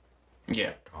mother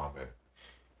Yeah. comment.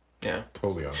 Yeah.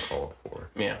 Totally uncalled for.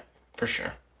 Yeah, for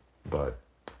sure. But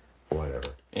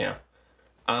whatever. Yeah.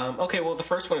 Okay, well, the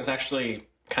first one is actually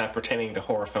kind of pertaining to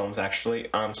horror films, actually.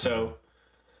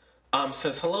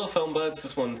 Says, hello, film buds.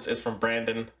 This one is from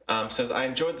Brandon. Says, I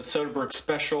enjoyed the Soderbergh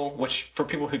special, which, for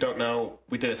people who don't know,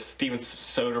 we did a Steven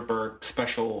Soderbergh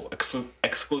special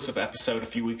exclusive episode a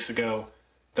few weeks ago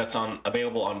that's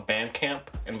available on Bandcamp,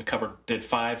 and we did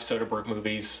 5 Soderbergh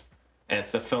movies, and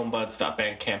it's the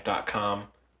filmbuds.bandcamp.com,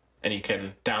 and you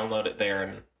can download it there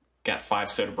and get 5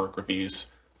 Soderbergh reviews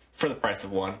for the price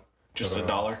of one, just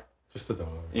 $1. Just $1.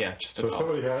 Yeah, just $1. So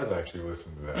somebody has actually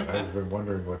listened to that. I've been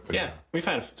wondering what the... Yeah, we've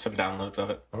had some downloads of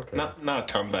it. Okay. Not a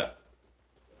ton, but...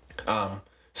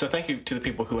 so thank you to the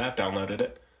people who have downloaded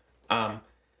it. But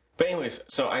anyways,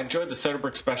 so I enjoyed the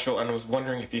Soderbergh special and was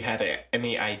wondering if you had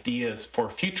any ideas for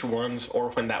future ones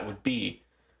or when that would be.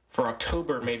 For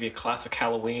October, maybe a classic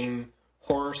Halloween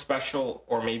horror special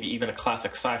or maybe even a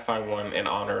classic sci-fi one in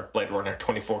honor of Blade Runner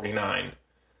 2049.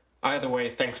 Either way,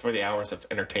 thanks for the hours of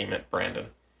entertainment,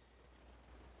 Brandon.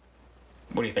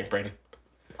 What do you think, Brandon?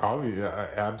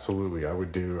 Absolutely. I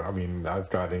would do... I mean, I've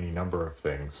got any number of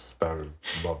things that I would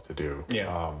love to do.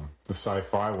 Yeah. The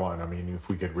sci-fi one, I mean, if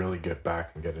we could really get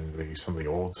back and get into some of the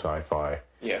old sci-fi...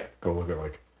 Yeah. Go look at,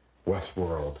 like,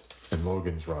 Westworld and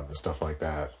Logan's Run and stuff like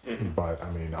that. Mm-hmm. But, I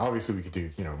mean, obviously we could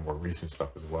do, more recent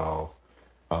stuff as well.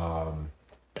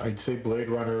 I'd say Blade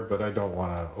Runner, but I don't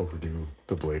want to overdo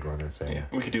the Blade Runner thing. Yeah.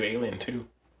 We could do Alien, too.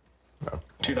 No.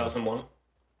 2001.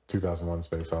 2001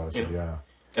 Space Odyssey, yeah.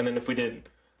 And then if we did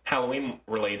Halloween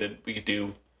related, we could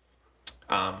do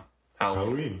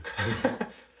Halloween.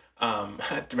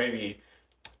 Maybe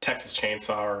Texas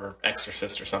Chainsaw or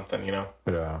Exorcist or something,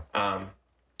 Yeah.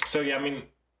 So yeah, I mean,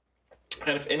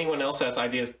 and if anyone else has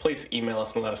ideas, please email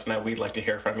us and let us know. We'd like to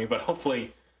hear from you. But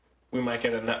hopefully, we might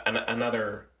get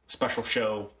another special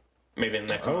show maybe in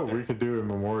the next month. Oh, we could do a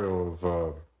memorial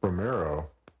of Romero.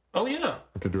 Oh yeah.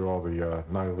 We could do all the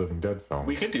Night of the Living Dead films.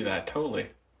 We could do that, totally.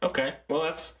 Okay, well,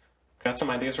 that's got some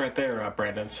ideas right there,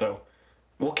 Brandon. So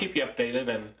we'll keep you updated,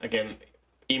 and again,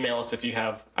 email us if you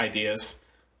have ideas,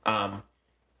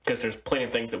 because there's plenty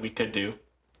of things that we could do.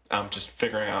 Just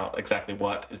figuring out exactly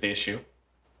what is the issue.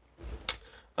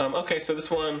 Okay, so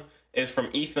this one is from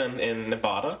Ethan in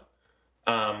Nevada.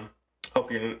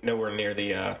 Hope you're nowhere near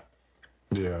the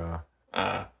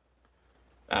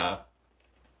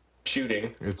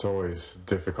shooting. It's always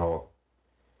difficult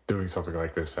doing something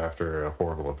like this after a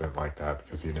horrible event like that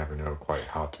because you never know quite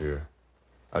how to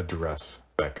address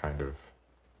that kind of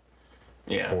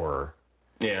horror.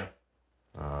 Yeah.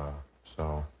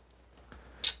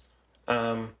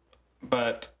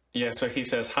 But yeah, so he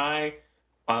says, hi,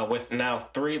 with now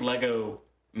 3 Lego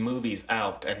movies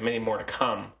out and many more to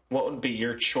come, what would be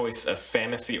your choice of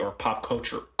fantasy or pop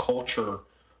culture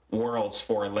worlds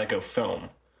for a Lego film?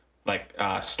 Like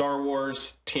Star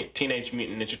Wars, Teenage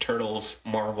Mutant Ninja Turtles,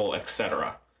 Marvel,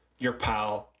 etc. Your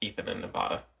pal, Ethan in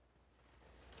Nevada.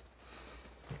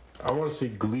 I want to see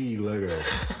Glee Lego.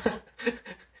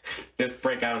 This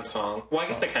breakdown song. Well, I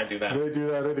guess they kind of do that. They do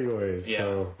that anyways,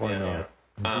 so why not?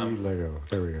 Glee Lego.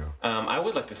 There we go. I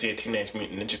would like to see a Teenage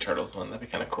Mutant Ninja Turtles one. That'd be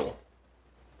kind of cool.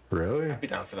 Really? I'd be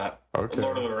down for that. Okay.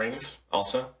 Lord of the Rings,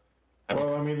 also.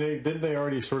 Well, I mean, didn't they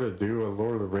already sort of do a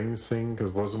Lord of the Rings thing? Because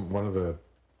wasn't one of the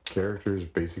characters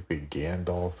basically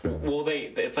Gandalf? Well,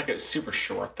 it's like it's super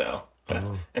short though,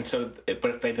 and so. But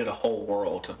if they did a whole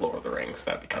world of Lord of the Rings,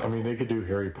 that'd be kind of. I mean, they could do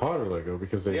Harry Potter Lego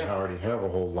because they already have a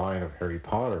whole line of Harry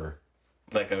Potter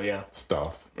Lego,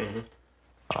 stuff.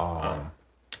 Mm-hmm.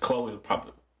 Chloe would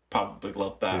probably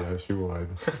love that. Yeah, she would.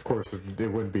 Of course,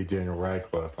 it wouldn't be Daniel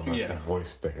Radcliffe unless he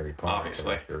voiced the Harry Potter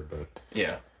obviously character. But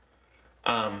yeah.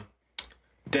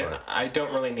 I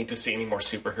don't really need to see any more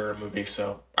superhero movies,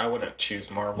 so I wouldn't choose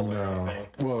Marvel or anything.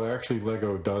 Well, actually,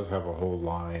 Lego does have a whole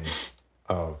line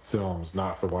of films,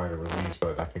 not for wider release,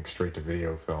 but I think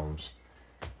straight-to-video films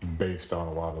based on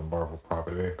a lot of the Marvel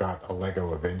property. They've got a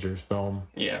Lego Avengers film.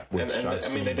 Yeah, which and I've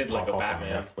seen they did pop Lego up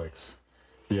Batman. on Netflix.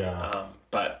 Yeah.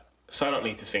 But so I don't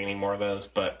need to see any more of those,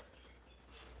 but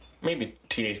maybe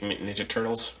Teenage Mutant Ninja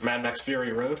Turtles, Mad Max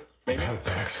Fury Road, maybe. Mad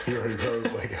Max Fury Road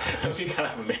Lego. That'd be kind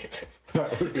of amazing.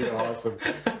 That would be awesome.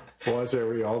 Watch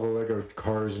all the Lego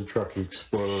cars and trucks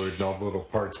explode and all the little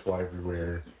parts fly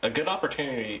everywhere. A good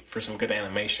opportunity for some good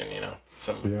animation, Yeah.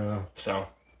 So,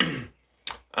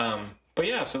 but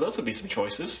yeah, so those would be some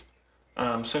choices.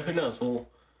 So who knows?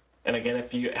 And again,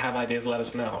 if you have ideas, let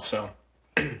us know. So,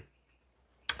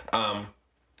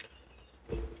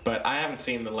 but I haven't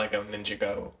seen the Lego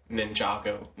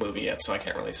Ninjago movie yet, so I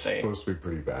can't really say. It's supposed to be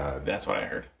pretty bad. That's what I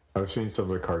heard. I've seen some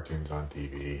of the cartoons on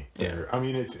TV. Yeah. I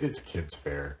mean, it's kids'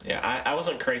 fare. Yeah, I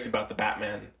wasn't crazy about the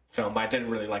Batman film, but I did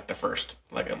really like the first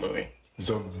Lego movie.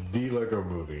 So the Lego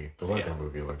movie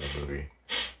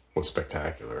was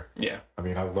spectacular. Yeah. I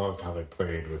mean, I loved how they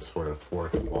played with sort of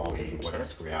fourth wall-y, what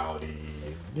is reality,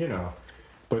 you know.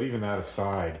 But even that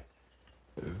aside,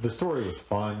 the story was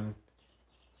fun,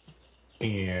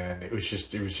 and it was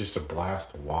just a blast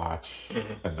to watch,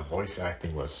 and the voice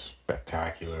acting was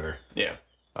spectacular. Yeah.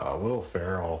 Will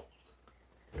Ferrell,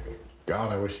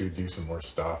 God, I wish he would do some more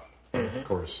stuff. Of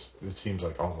course, it seems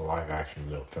like all the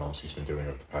live-action films he's been doing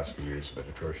over the past few years have been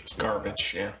atrocious.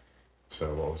 Garbage, yeah.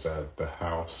 So what was that? The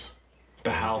House.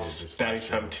 The House, Daddy's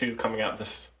Home 2 coming out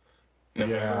this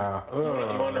November. Yeah.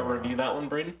 You want to review that one,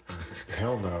 Braden?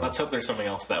 Hell no. Let's hope there's something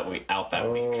else that week. Oh.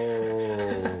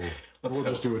 We'll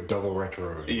just do a double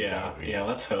retro review Yeah, that week. yeah.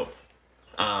 Let's hope.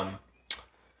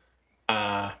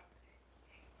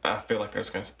 I feel like there's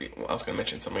going to be. I was going to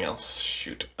mention something else.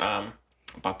 Shoot.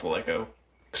 About the Lego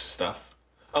stuff.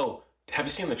 Oh, have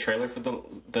you seen the trailer for the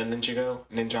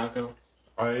Ninjago?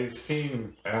 I've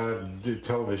seen the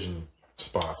television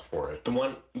spots for it. The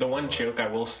one joke I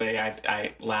will say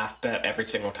I laughed at every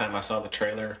single time I saw the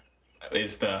trailer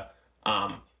is the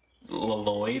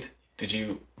Lloyd. Did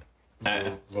you?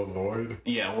 The Lloyd?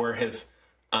 Yeah, where his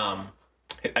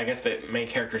I guess the main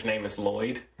character's name is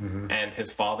Lloyd, and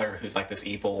his father, who's like this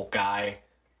evil guy,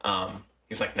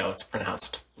 he's like, no, it's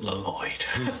pronounced Lloyd.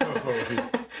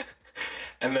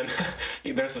 And then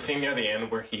there's a scene near the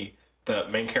end where the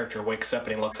main character wakes up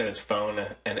and he looks at his phone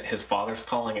and his father's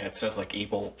calling and it says like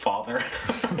evil father.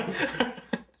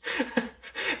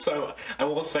 So I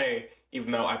will say,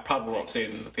 even though I probably won't see it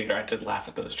in the theater, I did laugh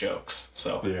at those jokes.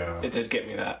 So yeah, it did get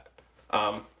me that.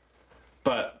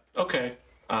 But okay.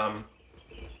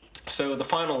 So the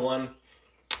final one,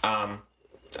 I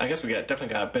guess we definitely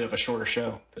got a bit of a shorter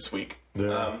show this week.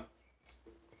 Yeah.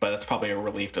 But that's probably a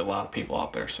relief to a lot of people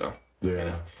out there. So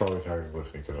yeah, probably tired of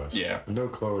listening to us. Yeah. No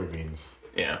Chloe means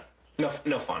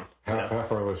no fun.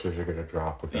 Half our listeners are going to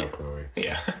drop without Chloe. So.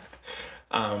 Yeah.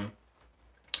 All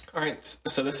right.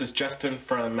 So this is Justin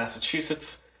from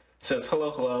Massachusetts. Says,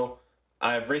 hello.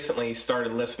 I've recently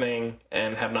started listening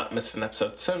and have not missed an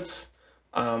episode since.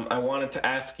 I wanted to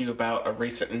ask you about a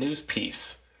recent news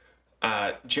piece.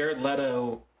 Jared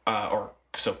Leto,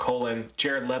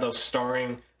 Jared Leto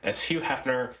starring as Hugh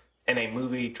Hefner in a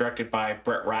movie directed by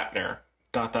Brett Ratner. ...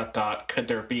 Could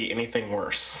there be anything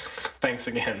worse? Thanks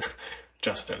again,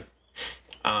 Justin.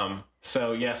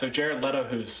 So Jared Leto,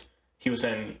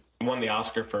 won the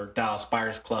Oscar for Dallas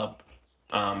Buyers Club,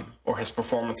 or his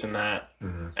performance in that,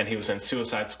 and he was in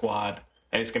Suicide Squad,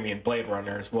 and he's going to be in Blade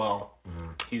Runner as well.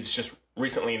 He's just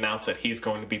recently announced that he's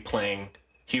going to be playing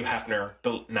Hugh Hefner,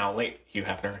 the now late Hugh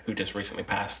Hefner, who just recently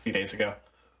passed a few days ago,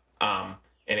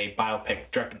 in a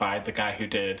biopic directed by the guy who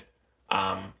did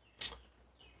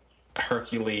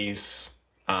Hercules,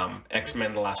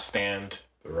 X-Men: The Last Stand,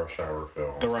 the Rush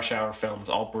Hour films,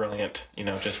 all brilliant.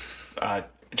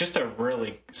 Just a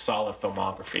really solid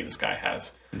filmography this guy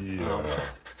has.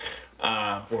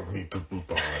 Yeah. For me to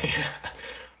poop on.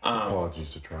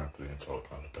 Apologies to Triumph for the insult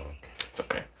on the dog. It's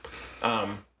okay.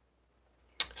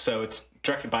 So it's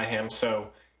directed by him.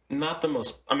 So not the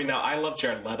most. I mean, now I love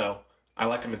Jared Leto. I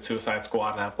liked him in Suicide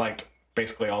Squad, and I've liked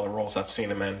basically all the roles I've seen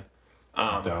him in.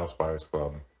 Dallas Buyers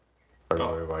Club. I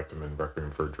really liked him in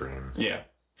Requiem for a Dream. Yeah.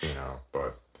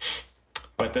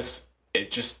 But this,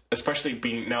 it just, especially if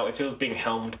it was being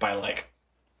helmed by like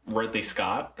Ridley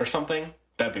Scott or something,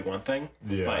 that'd be one thing.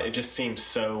 Yeah. But it just seems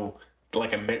so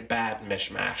like a bad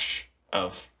mishmash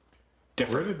of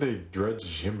different. Where did they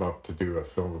dredge him up to do a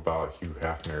film about Hugh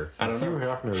Hefner? I don't know. Hugh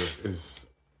Hefner is,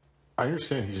 I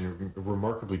understand he's a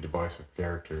remarkably divisive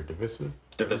character. Divisive?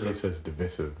 Everybody says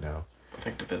divisive now. I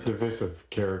think divisive. Divisive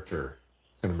character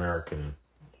in American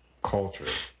culture.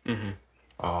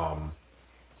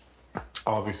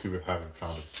 Obviously, with having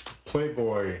founded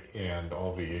Playboy and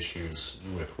all the issues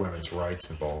with women's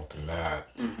rights involved in that.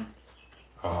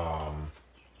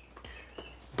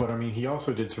 But I mean, he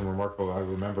also did some remarkable. I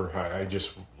remember I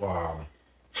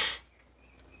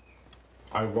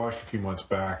watched a few months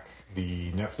back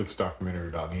the Netflix documentary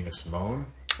about Nina Simone.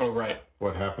 Oh, right.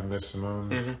 What happened to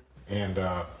Simone? And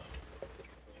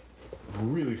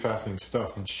really fascinating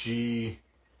stuff. And she,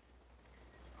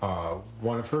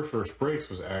 one of her first breaks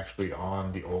was actually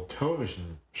on the old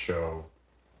television show,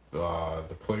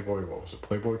 the Playboy, what was it,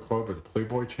 Playboy Club or the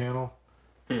Playboy Channel?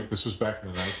 This was back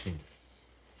in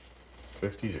the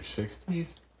 50s or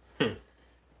 60s.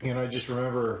 And I just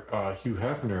remember Hugh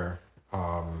Hefner,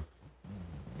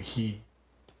 he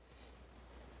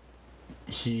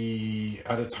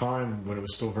at a time when it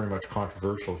was still very much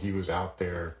controversial, he was out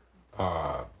there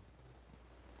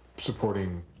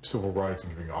supporting civil rights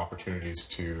and giving opportunities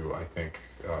to, I think,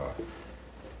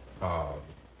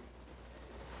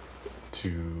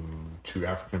 to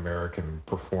African American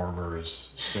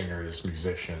performers, singers,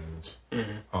 musicians,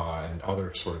 and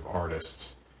other sort of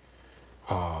artists.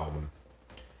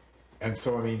 And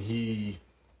so, I mean, he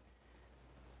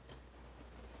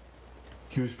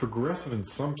was progressive in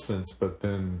some sense, but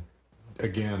then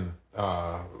again,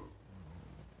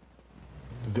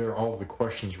 there are all the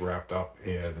questions wrapped up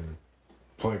in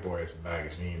Playboy as a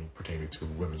magazine pertaining to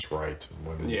women's rights and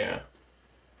women's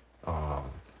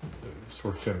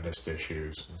sort of feminist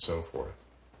issues and so forth.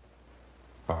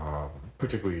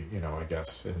 Particularly, you know, I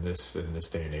guess in this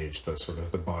day and age, the sort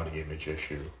of the body image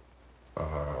issue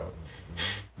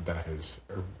that has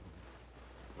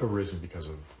arisen because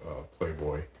of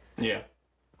Playboy. Yeah.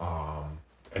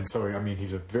 And so, I mean,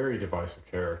 he's a very divisive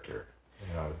character.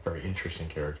 Very interesting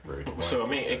character, very divisive. So, I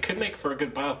mean, it could make for a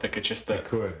good biopic. It's just that... It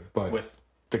could, but with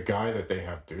the guy that they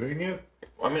have doing it...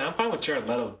 I mean, I'm fine with Jared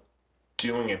Leto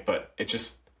doing it, but it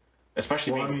just...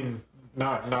 Especially Well, I mean,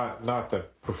 not the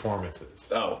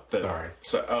performances. Oh, sorry.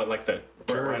 So, like the...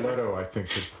 Jared Leto, I think,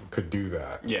 could do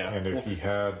that. Yeah. And if he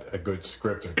had a good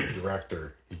script and a good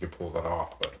director, he could pull that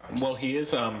off. But Well, he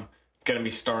is going to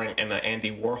be starring in an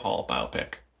Andy Warhol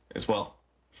biopic as well.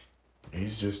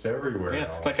 He's just everywhere Yeah,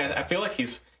 now. like I feel like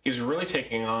he's really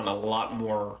taking on a lot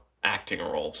more acting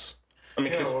roles. I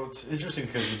mean, Yeah, well, it's interesting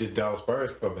because he did Dallas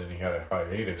Buyers Club and he had a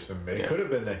hiatus, and it could have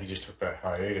been that he just took that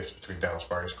hiatus between Dallas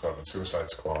Buyers Club and Suicide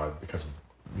Squad because of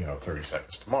 30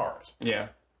 Seconds to Mars. Yeah,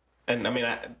 and I mean,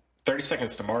 30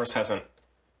 Seconds to Mars hasn't.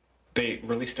 They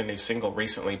released a new single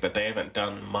recently, but they haven't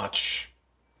done much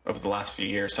over the last few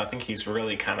years. So I think he's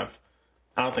really kind of.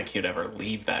 I don't think he'd ever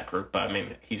leave that group, but I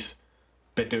mean, he's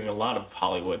been doing a lot of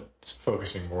Hollywood.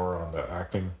 Focusing more on the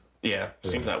acting. Yeah,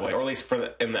 seems that way, or at least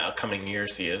in the upcoming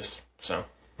years he is. So,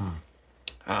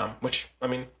 which I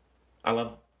mean, I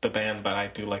love the band, but I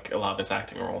do like a lot of his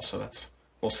acting roles. So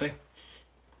we'll see.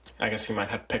 I guess he might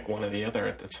have to pick one or the other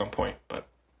at some point, but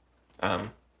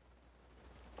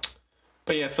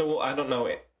yeah. So I don't know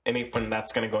when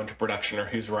that's going to go into production or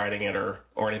who's writing it or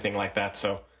anything like that.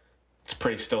 So it's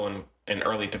pretty still in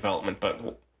early development,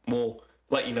 but we'll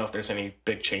let you know if there's any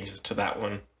big changes to that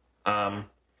one.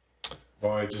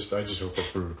 Well, I just hope we're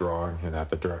proved wrong and that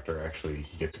the director actually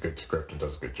he gets a good script and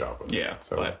does a good job with it. Yeah,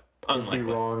 so but could unlikely. be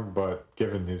wrong, but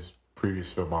given his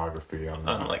previous filmography, I'm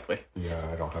not, Unlikely. Yeah,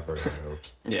 I don't have very high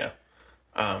hopes. Yeah.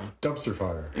 Dumpster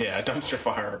fire. Yeah, a dumpster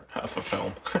fire of a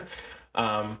film.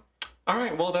 All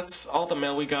right, well, that's all the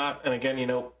mail we got. And again,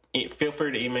 feel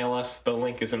free to email us. The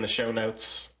link is in the show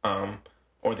notes,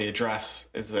 or the address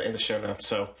is in the show notes.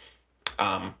 So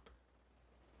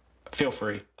feel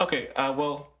free. Okay,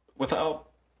 well, without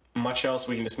much else,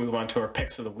 we can just move on to our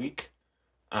picks of the week.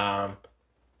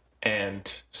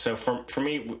 And so for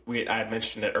me, I had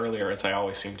mentioned it earlier, as I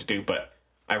always seem to do, but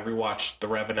I rewatched The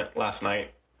Revenant last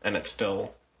night, and it's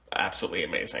still absolutely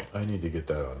amazing. I need to get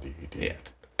that on DVD. Yeah,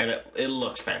 and it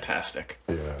looks fantastic.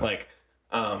 Yeah. Like,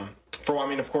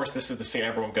 of course, this is the scene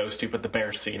everyone goes to, but the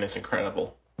bear scene is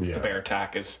incredible. Yeah. The bear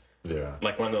attack is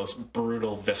like one of those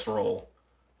brutal, visceral.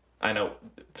 I know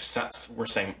we're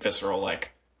saying visceral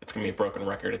like it's gonna be a broken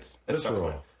record. It's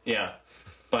Visceral. Yeah,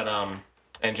 but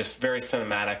and just very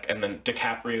cinematic. And then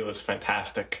DiCaprio is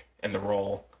fantastic in the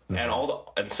role,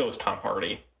 and so is Tom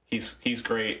Hardy. He's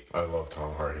great. I love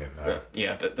Tom Hardy in that.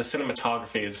 Yeah, the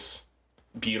cinematography is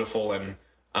beautiful, and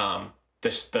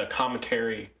the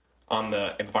commentary on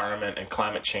the environment and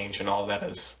climate change and all that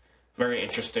is very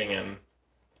interesting, and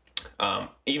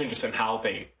even just in how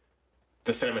the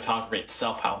cinematography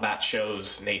itself, how that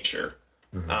shows nature.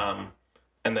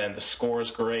 And then the score is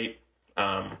great.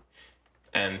 And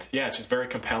yeah, it's just very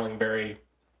compelling, very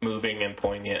moving and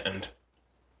poignant. And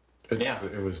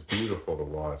It was beautiful to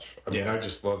watch. I mean, I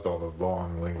just loved all the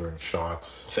long, lingering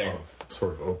shots of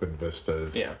sort of open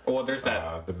vistas. Yeah. Well, there's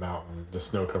that. The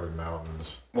snow-covered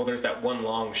mountains. Well, there's that one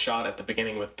long shot at the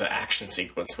beginning with the action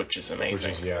sequence, which is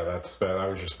amazing. I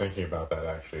was just thinking about that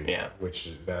actually. Yeah.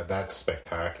 That's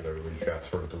spectacular. We've got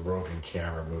sort of the roving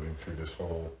camera moving through this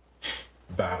whole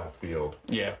battlefield.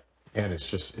 Yeah. And it's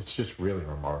just really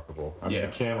remarkable. I mean, the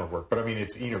camera work, but I mean,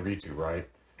 it's Inarritu, right?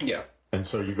 Yeah. And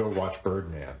so you go watch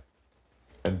Birdman,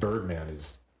 and Birdman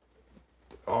is,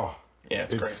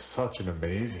 it's great. such an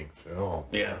amazing film.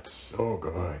 Yeah. It's so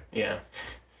good. Yeah.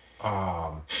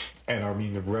 And I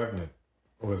mean, The Revenant,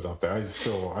 was up there.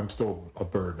 I'm still a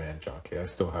Birdman junkie. I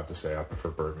still have to say I prefer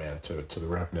Birdman to The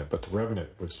Revenant, but The Revenant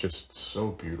was just so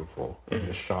beautiful in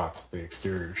the shots, the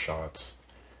exterior shots.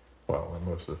 Well, and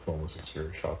most of the film was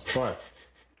exterior shots, but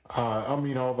I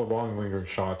mean, all the long lingering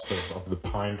shots of the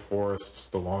pine forests,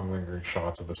 the long lingering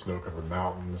shots of the snow-covered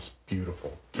mountains,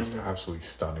 beautiful, just absolutely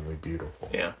stunningly beautiful.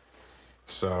 Yeah.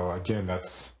 So again,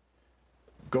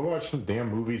 go watch some damn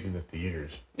movies in the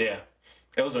theaters. Yeah.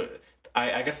 It was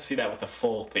I got to see that with a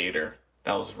full theater.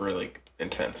 That was really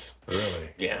intense.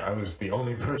 Really? Yeah. I was the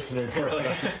only person in there when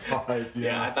I saw it.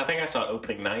 Yeah, I think I saw it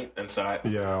opening night, and so I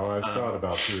saw it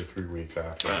about 2 or 3 weeks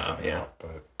after.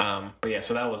 But yeah,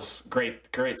 so that was great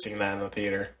seeing that in the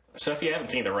theater. So if you haven't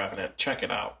seen The Revenant, check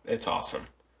it out. It's awesome.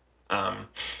 Brandon,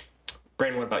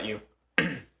 what about you?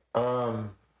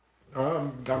 I'm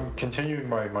continuing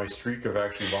my streak of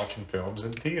actually watching films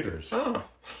in theaters. Oh.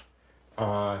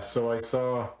 So I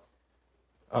saw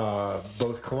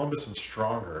both Columbus and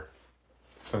Stronger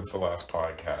since the last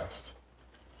podcast.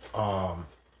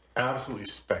 Absolutely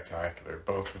spectacular,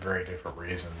 both for very different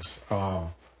reasons.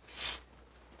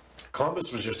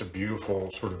 Columbus was just a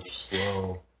beautiful, sort of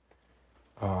slow,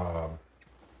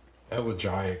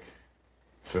 elegiac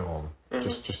film.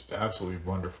 Just absolutely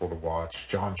wonderful to watch.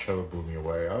 John Cho blew me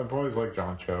away. I've always liked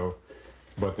John Cho,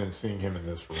 but then seeing him in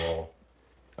this role,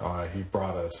 he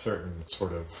brought a certain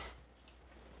sort of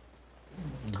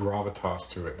gravitas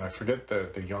to it. And I forget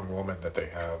the young woman that they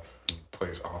have who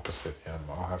plays opposite him.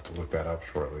 I'll have to look that up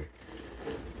shortly.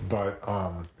 But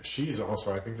she's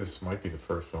also, I think this might be the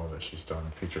first film that she's done,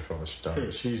 feature film that she's done.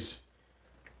 But she's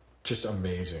just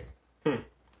amazing.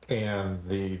 And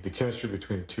the chemistry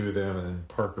between the two of them, and then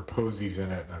Parker Posey's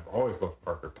in it, and I've always loved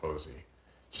Parker Posey.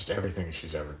 Just everything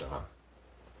she's ever done.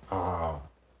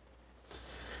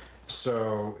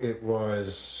 So it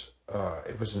was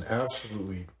an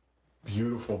absolutely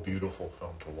beautiful, beautiful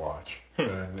film to watch.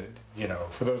 And, you know,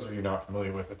 for those of you not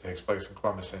familiar with it, it takes place in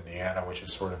Columbus, Indiana, which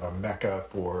is sort of a mecca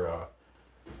for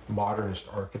modernist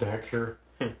architecture.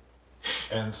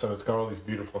 And so it's got all these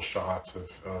beautiful shots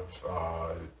of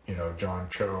you know, John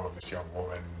Cho, this young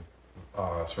woman,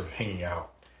 sort of hanging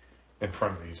out in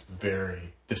front of these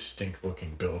very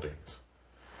distinct-looking buildings.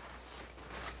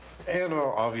 And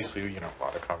obviously, you know, a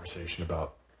lot of conversation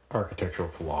about architectural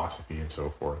philosophy and so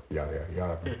forth, yada, yada,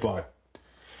 yada. But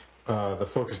the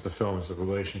focus of the film is the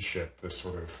relationship, this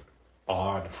sort of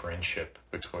odd friendship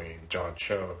between John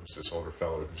Cho, who's this older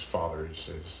fellow whose father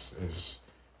is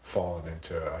fallen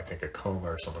into, I think, a coma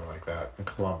or something like that in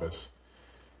Columbus,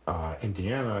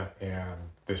 Indiana, and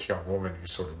this young woman who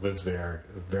sort of lives there,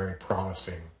 a very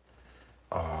promising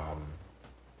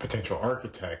potential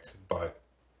architect, but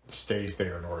stays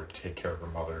there in order to take care of her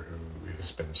mother, who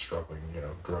has been struggling, you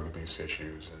know, drug abuse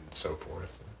issues and so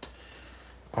forth.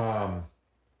 And,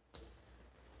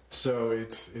 so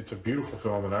it's a beautiful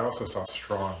film, and I also saw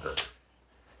Stronger,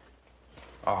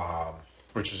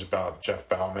 which is about Jeff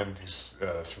Bauman, who's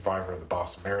a survivor of the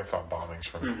Boston Marathon bombings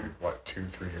from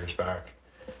 2-3 years back.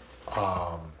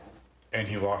 And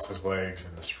he lost his legs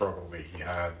in the struggle that he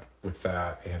had with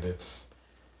that, and it's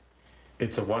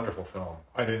a wonderful film.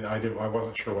 I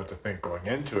wasn't sure what to think going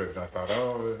into it, and I thought,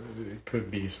 oh, it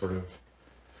could be sort of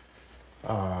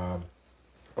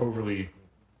overly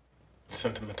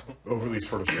sort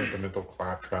of sentimental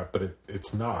claptrap, but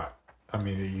it's not. I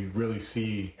mean, you really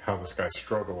see how this guy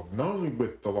struggled, not only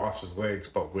with the loss of his legs,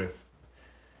 but with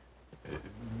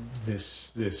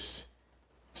this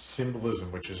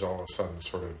symbolism, which is all of a sudden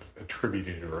sort of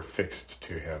attributed or affixed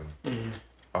to him.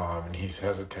 And he's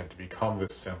hesitant to become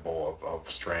this symbol of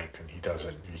strength, and he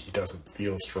doesn't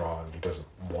feel strong. He doesn't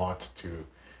want to,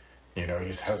 you know,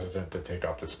 he's hesitant to take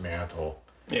up this mantle.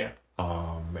 Yeah.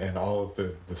 And all of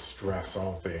the stress,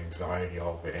 all of the anxiety,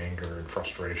 all of the anger and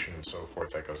frustration and so forth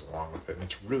that goes along with it. And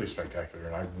it's really spectacular.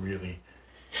 And I really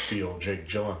feel Jake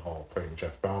Gyllenhaal playing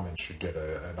Jeff Bauman should get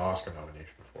an Oscar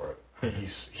nomination for it. I mean,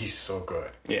 he's so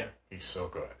good. Yeah. He's so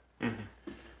good.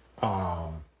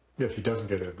 If he doesn't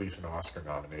get at least an Oscar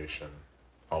nomination,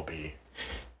 I'll be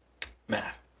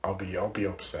mad. I'll be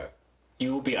upset.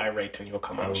 You will be irate, and you'll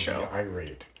come on the show. Be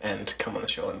irate. And come on the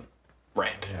show and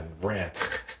rant.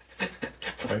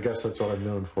 I guess that's what I'm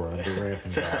known for. I'm the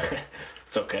ranting guy.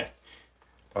 It's okay.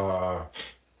 But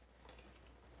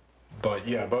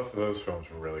yeah, both of those films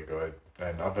were really good.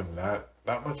 And other than that,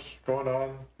 not much going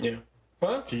on. Yeah.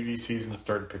 What? TV season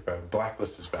started to pick back.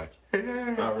 Blacklist is back.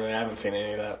 Oh, really? I haven't seen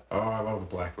any of that. Oh, I love the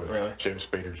Blacklist. Really? James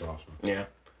Spader's awesome. Yeah.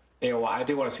 Yeah, well, I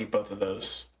do want to see both of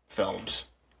those films,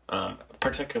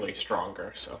 particularly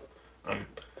Stronger. So,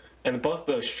 and both of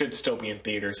those should still be in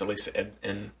theaters, at least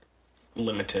in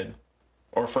limited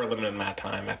or for a limited amount of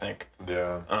time, I think.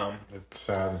 Yeah. It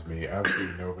saddens me.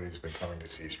 Absolutely nobody's been coming to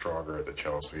see Stronger at the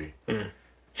Chelsea. And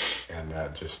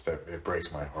it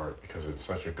breaks my heart because it's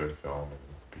such a good film and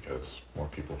because more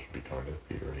people should be coming to the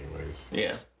theater anyways.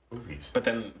 Yeah. Movies. But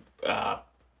then,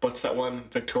 what's that one?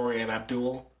 Victoria and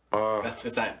Abdul? That's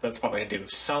probably going to do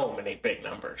so many big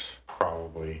numbers.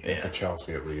 Probably. Yeah. At the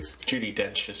Chelsea, at least. Judi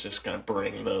Dench is just going to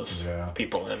bring those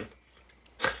people in.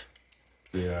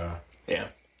 Yeah. Yeah.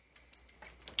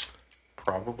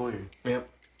 Probably. Yep.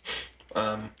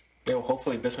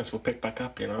 Hopefully business will pick back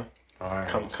up,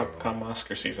 come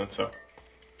Oscar season, so.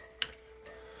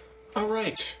 All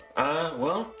right.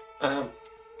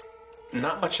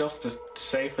 Not much else to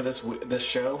say for this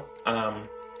show.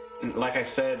 Like I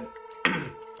said,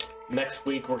 next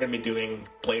week we're going to be doing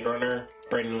Blade Runner.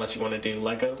 Brandon, unless you want to do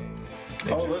Lego.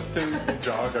 Oh, let's do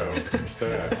Ninjago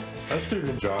instead. Let's do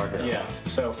Ninjago. Yeah.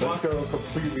 So let's go a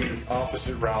completely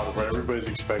opposite route of what everybody's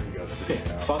expecting us to do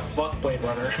now. Fuck Blade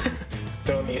Runner.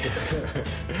 Don't need it.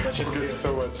 Let's just get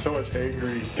so much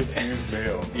angry, confused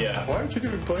mail. Yeah. Why aren't you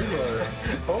doing Blade Runner?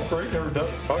 Oh, great, never done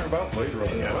talk about Blade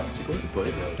Runner. Yeah. Why don't you go to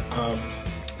Blade Runner?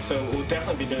 So we'll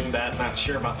definitely be doing that. Not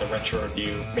sure about the retro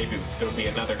review. Maybe there'll be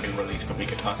another new release that we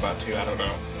could talk about too. I don't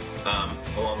know.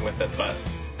 Along with it, but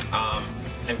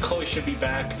and Chloe should be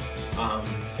back.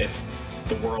 If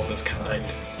the world is kind,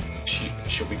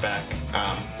 she'll be back.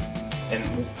 And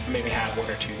we'll maybe have one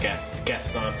or two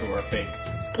guests on who are big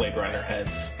Blade Runner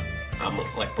heads,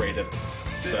 like Braden.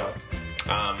 So,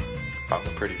 I'm a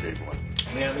pretty big one.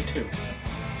 Yeah, me too.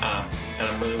 And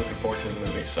I'm really looking forward to the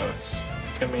movie, so it's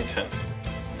gonna be intense.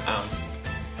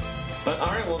 But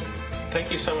all right, well,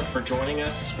 thank you so much for joining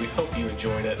us. We hope you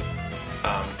enjoyed it.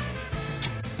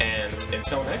 And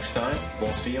until next time,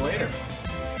 we'll see you later.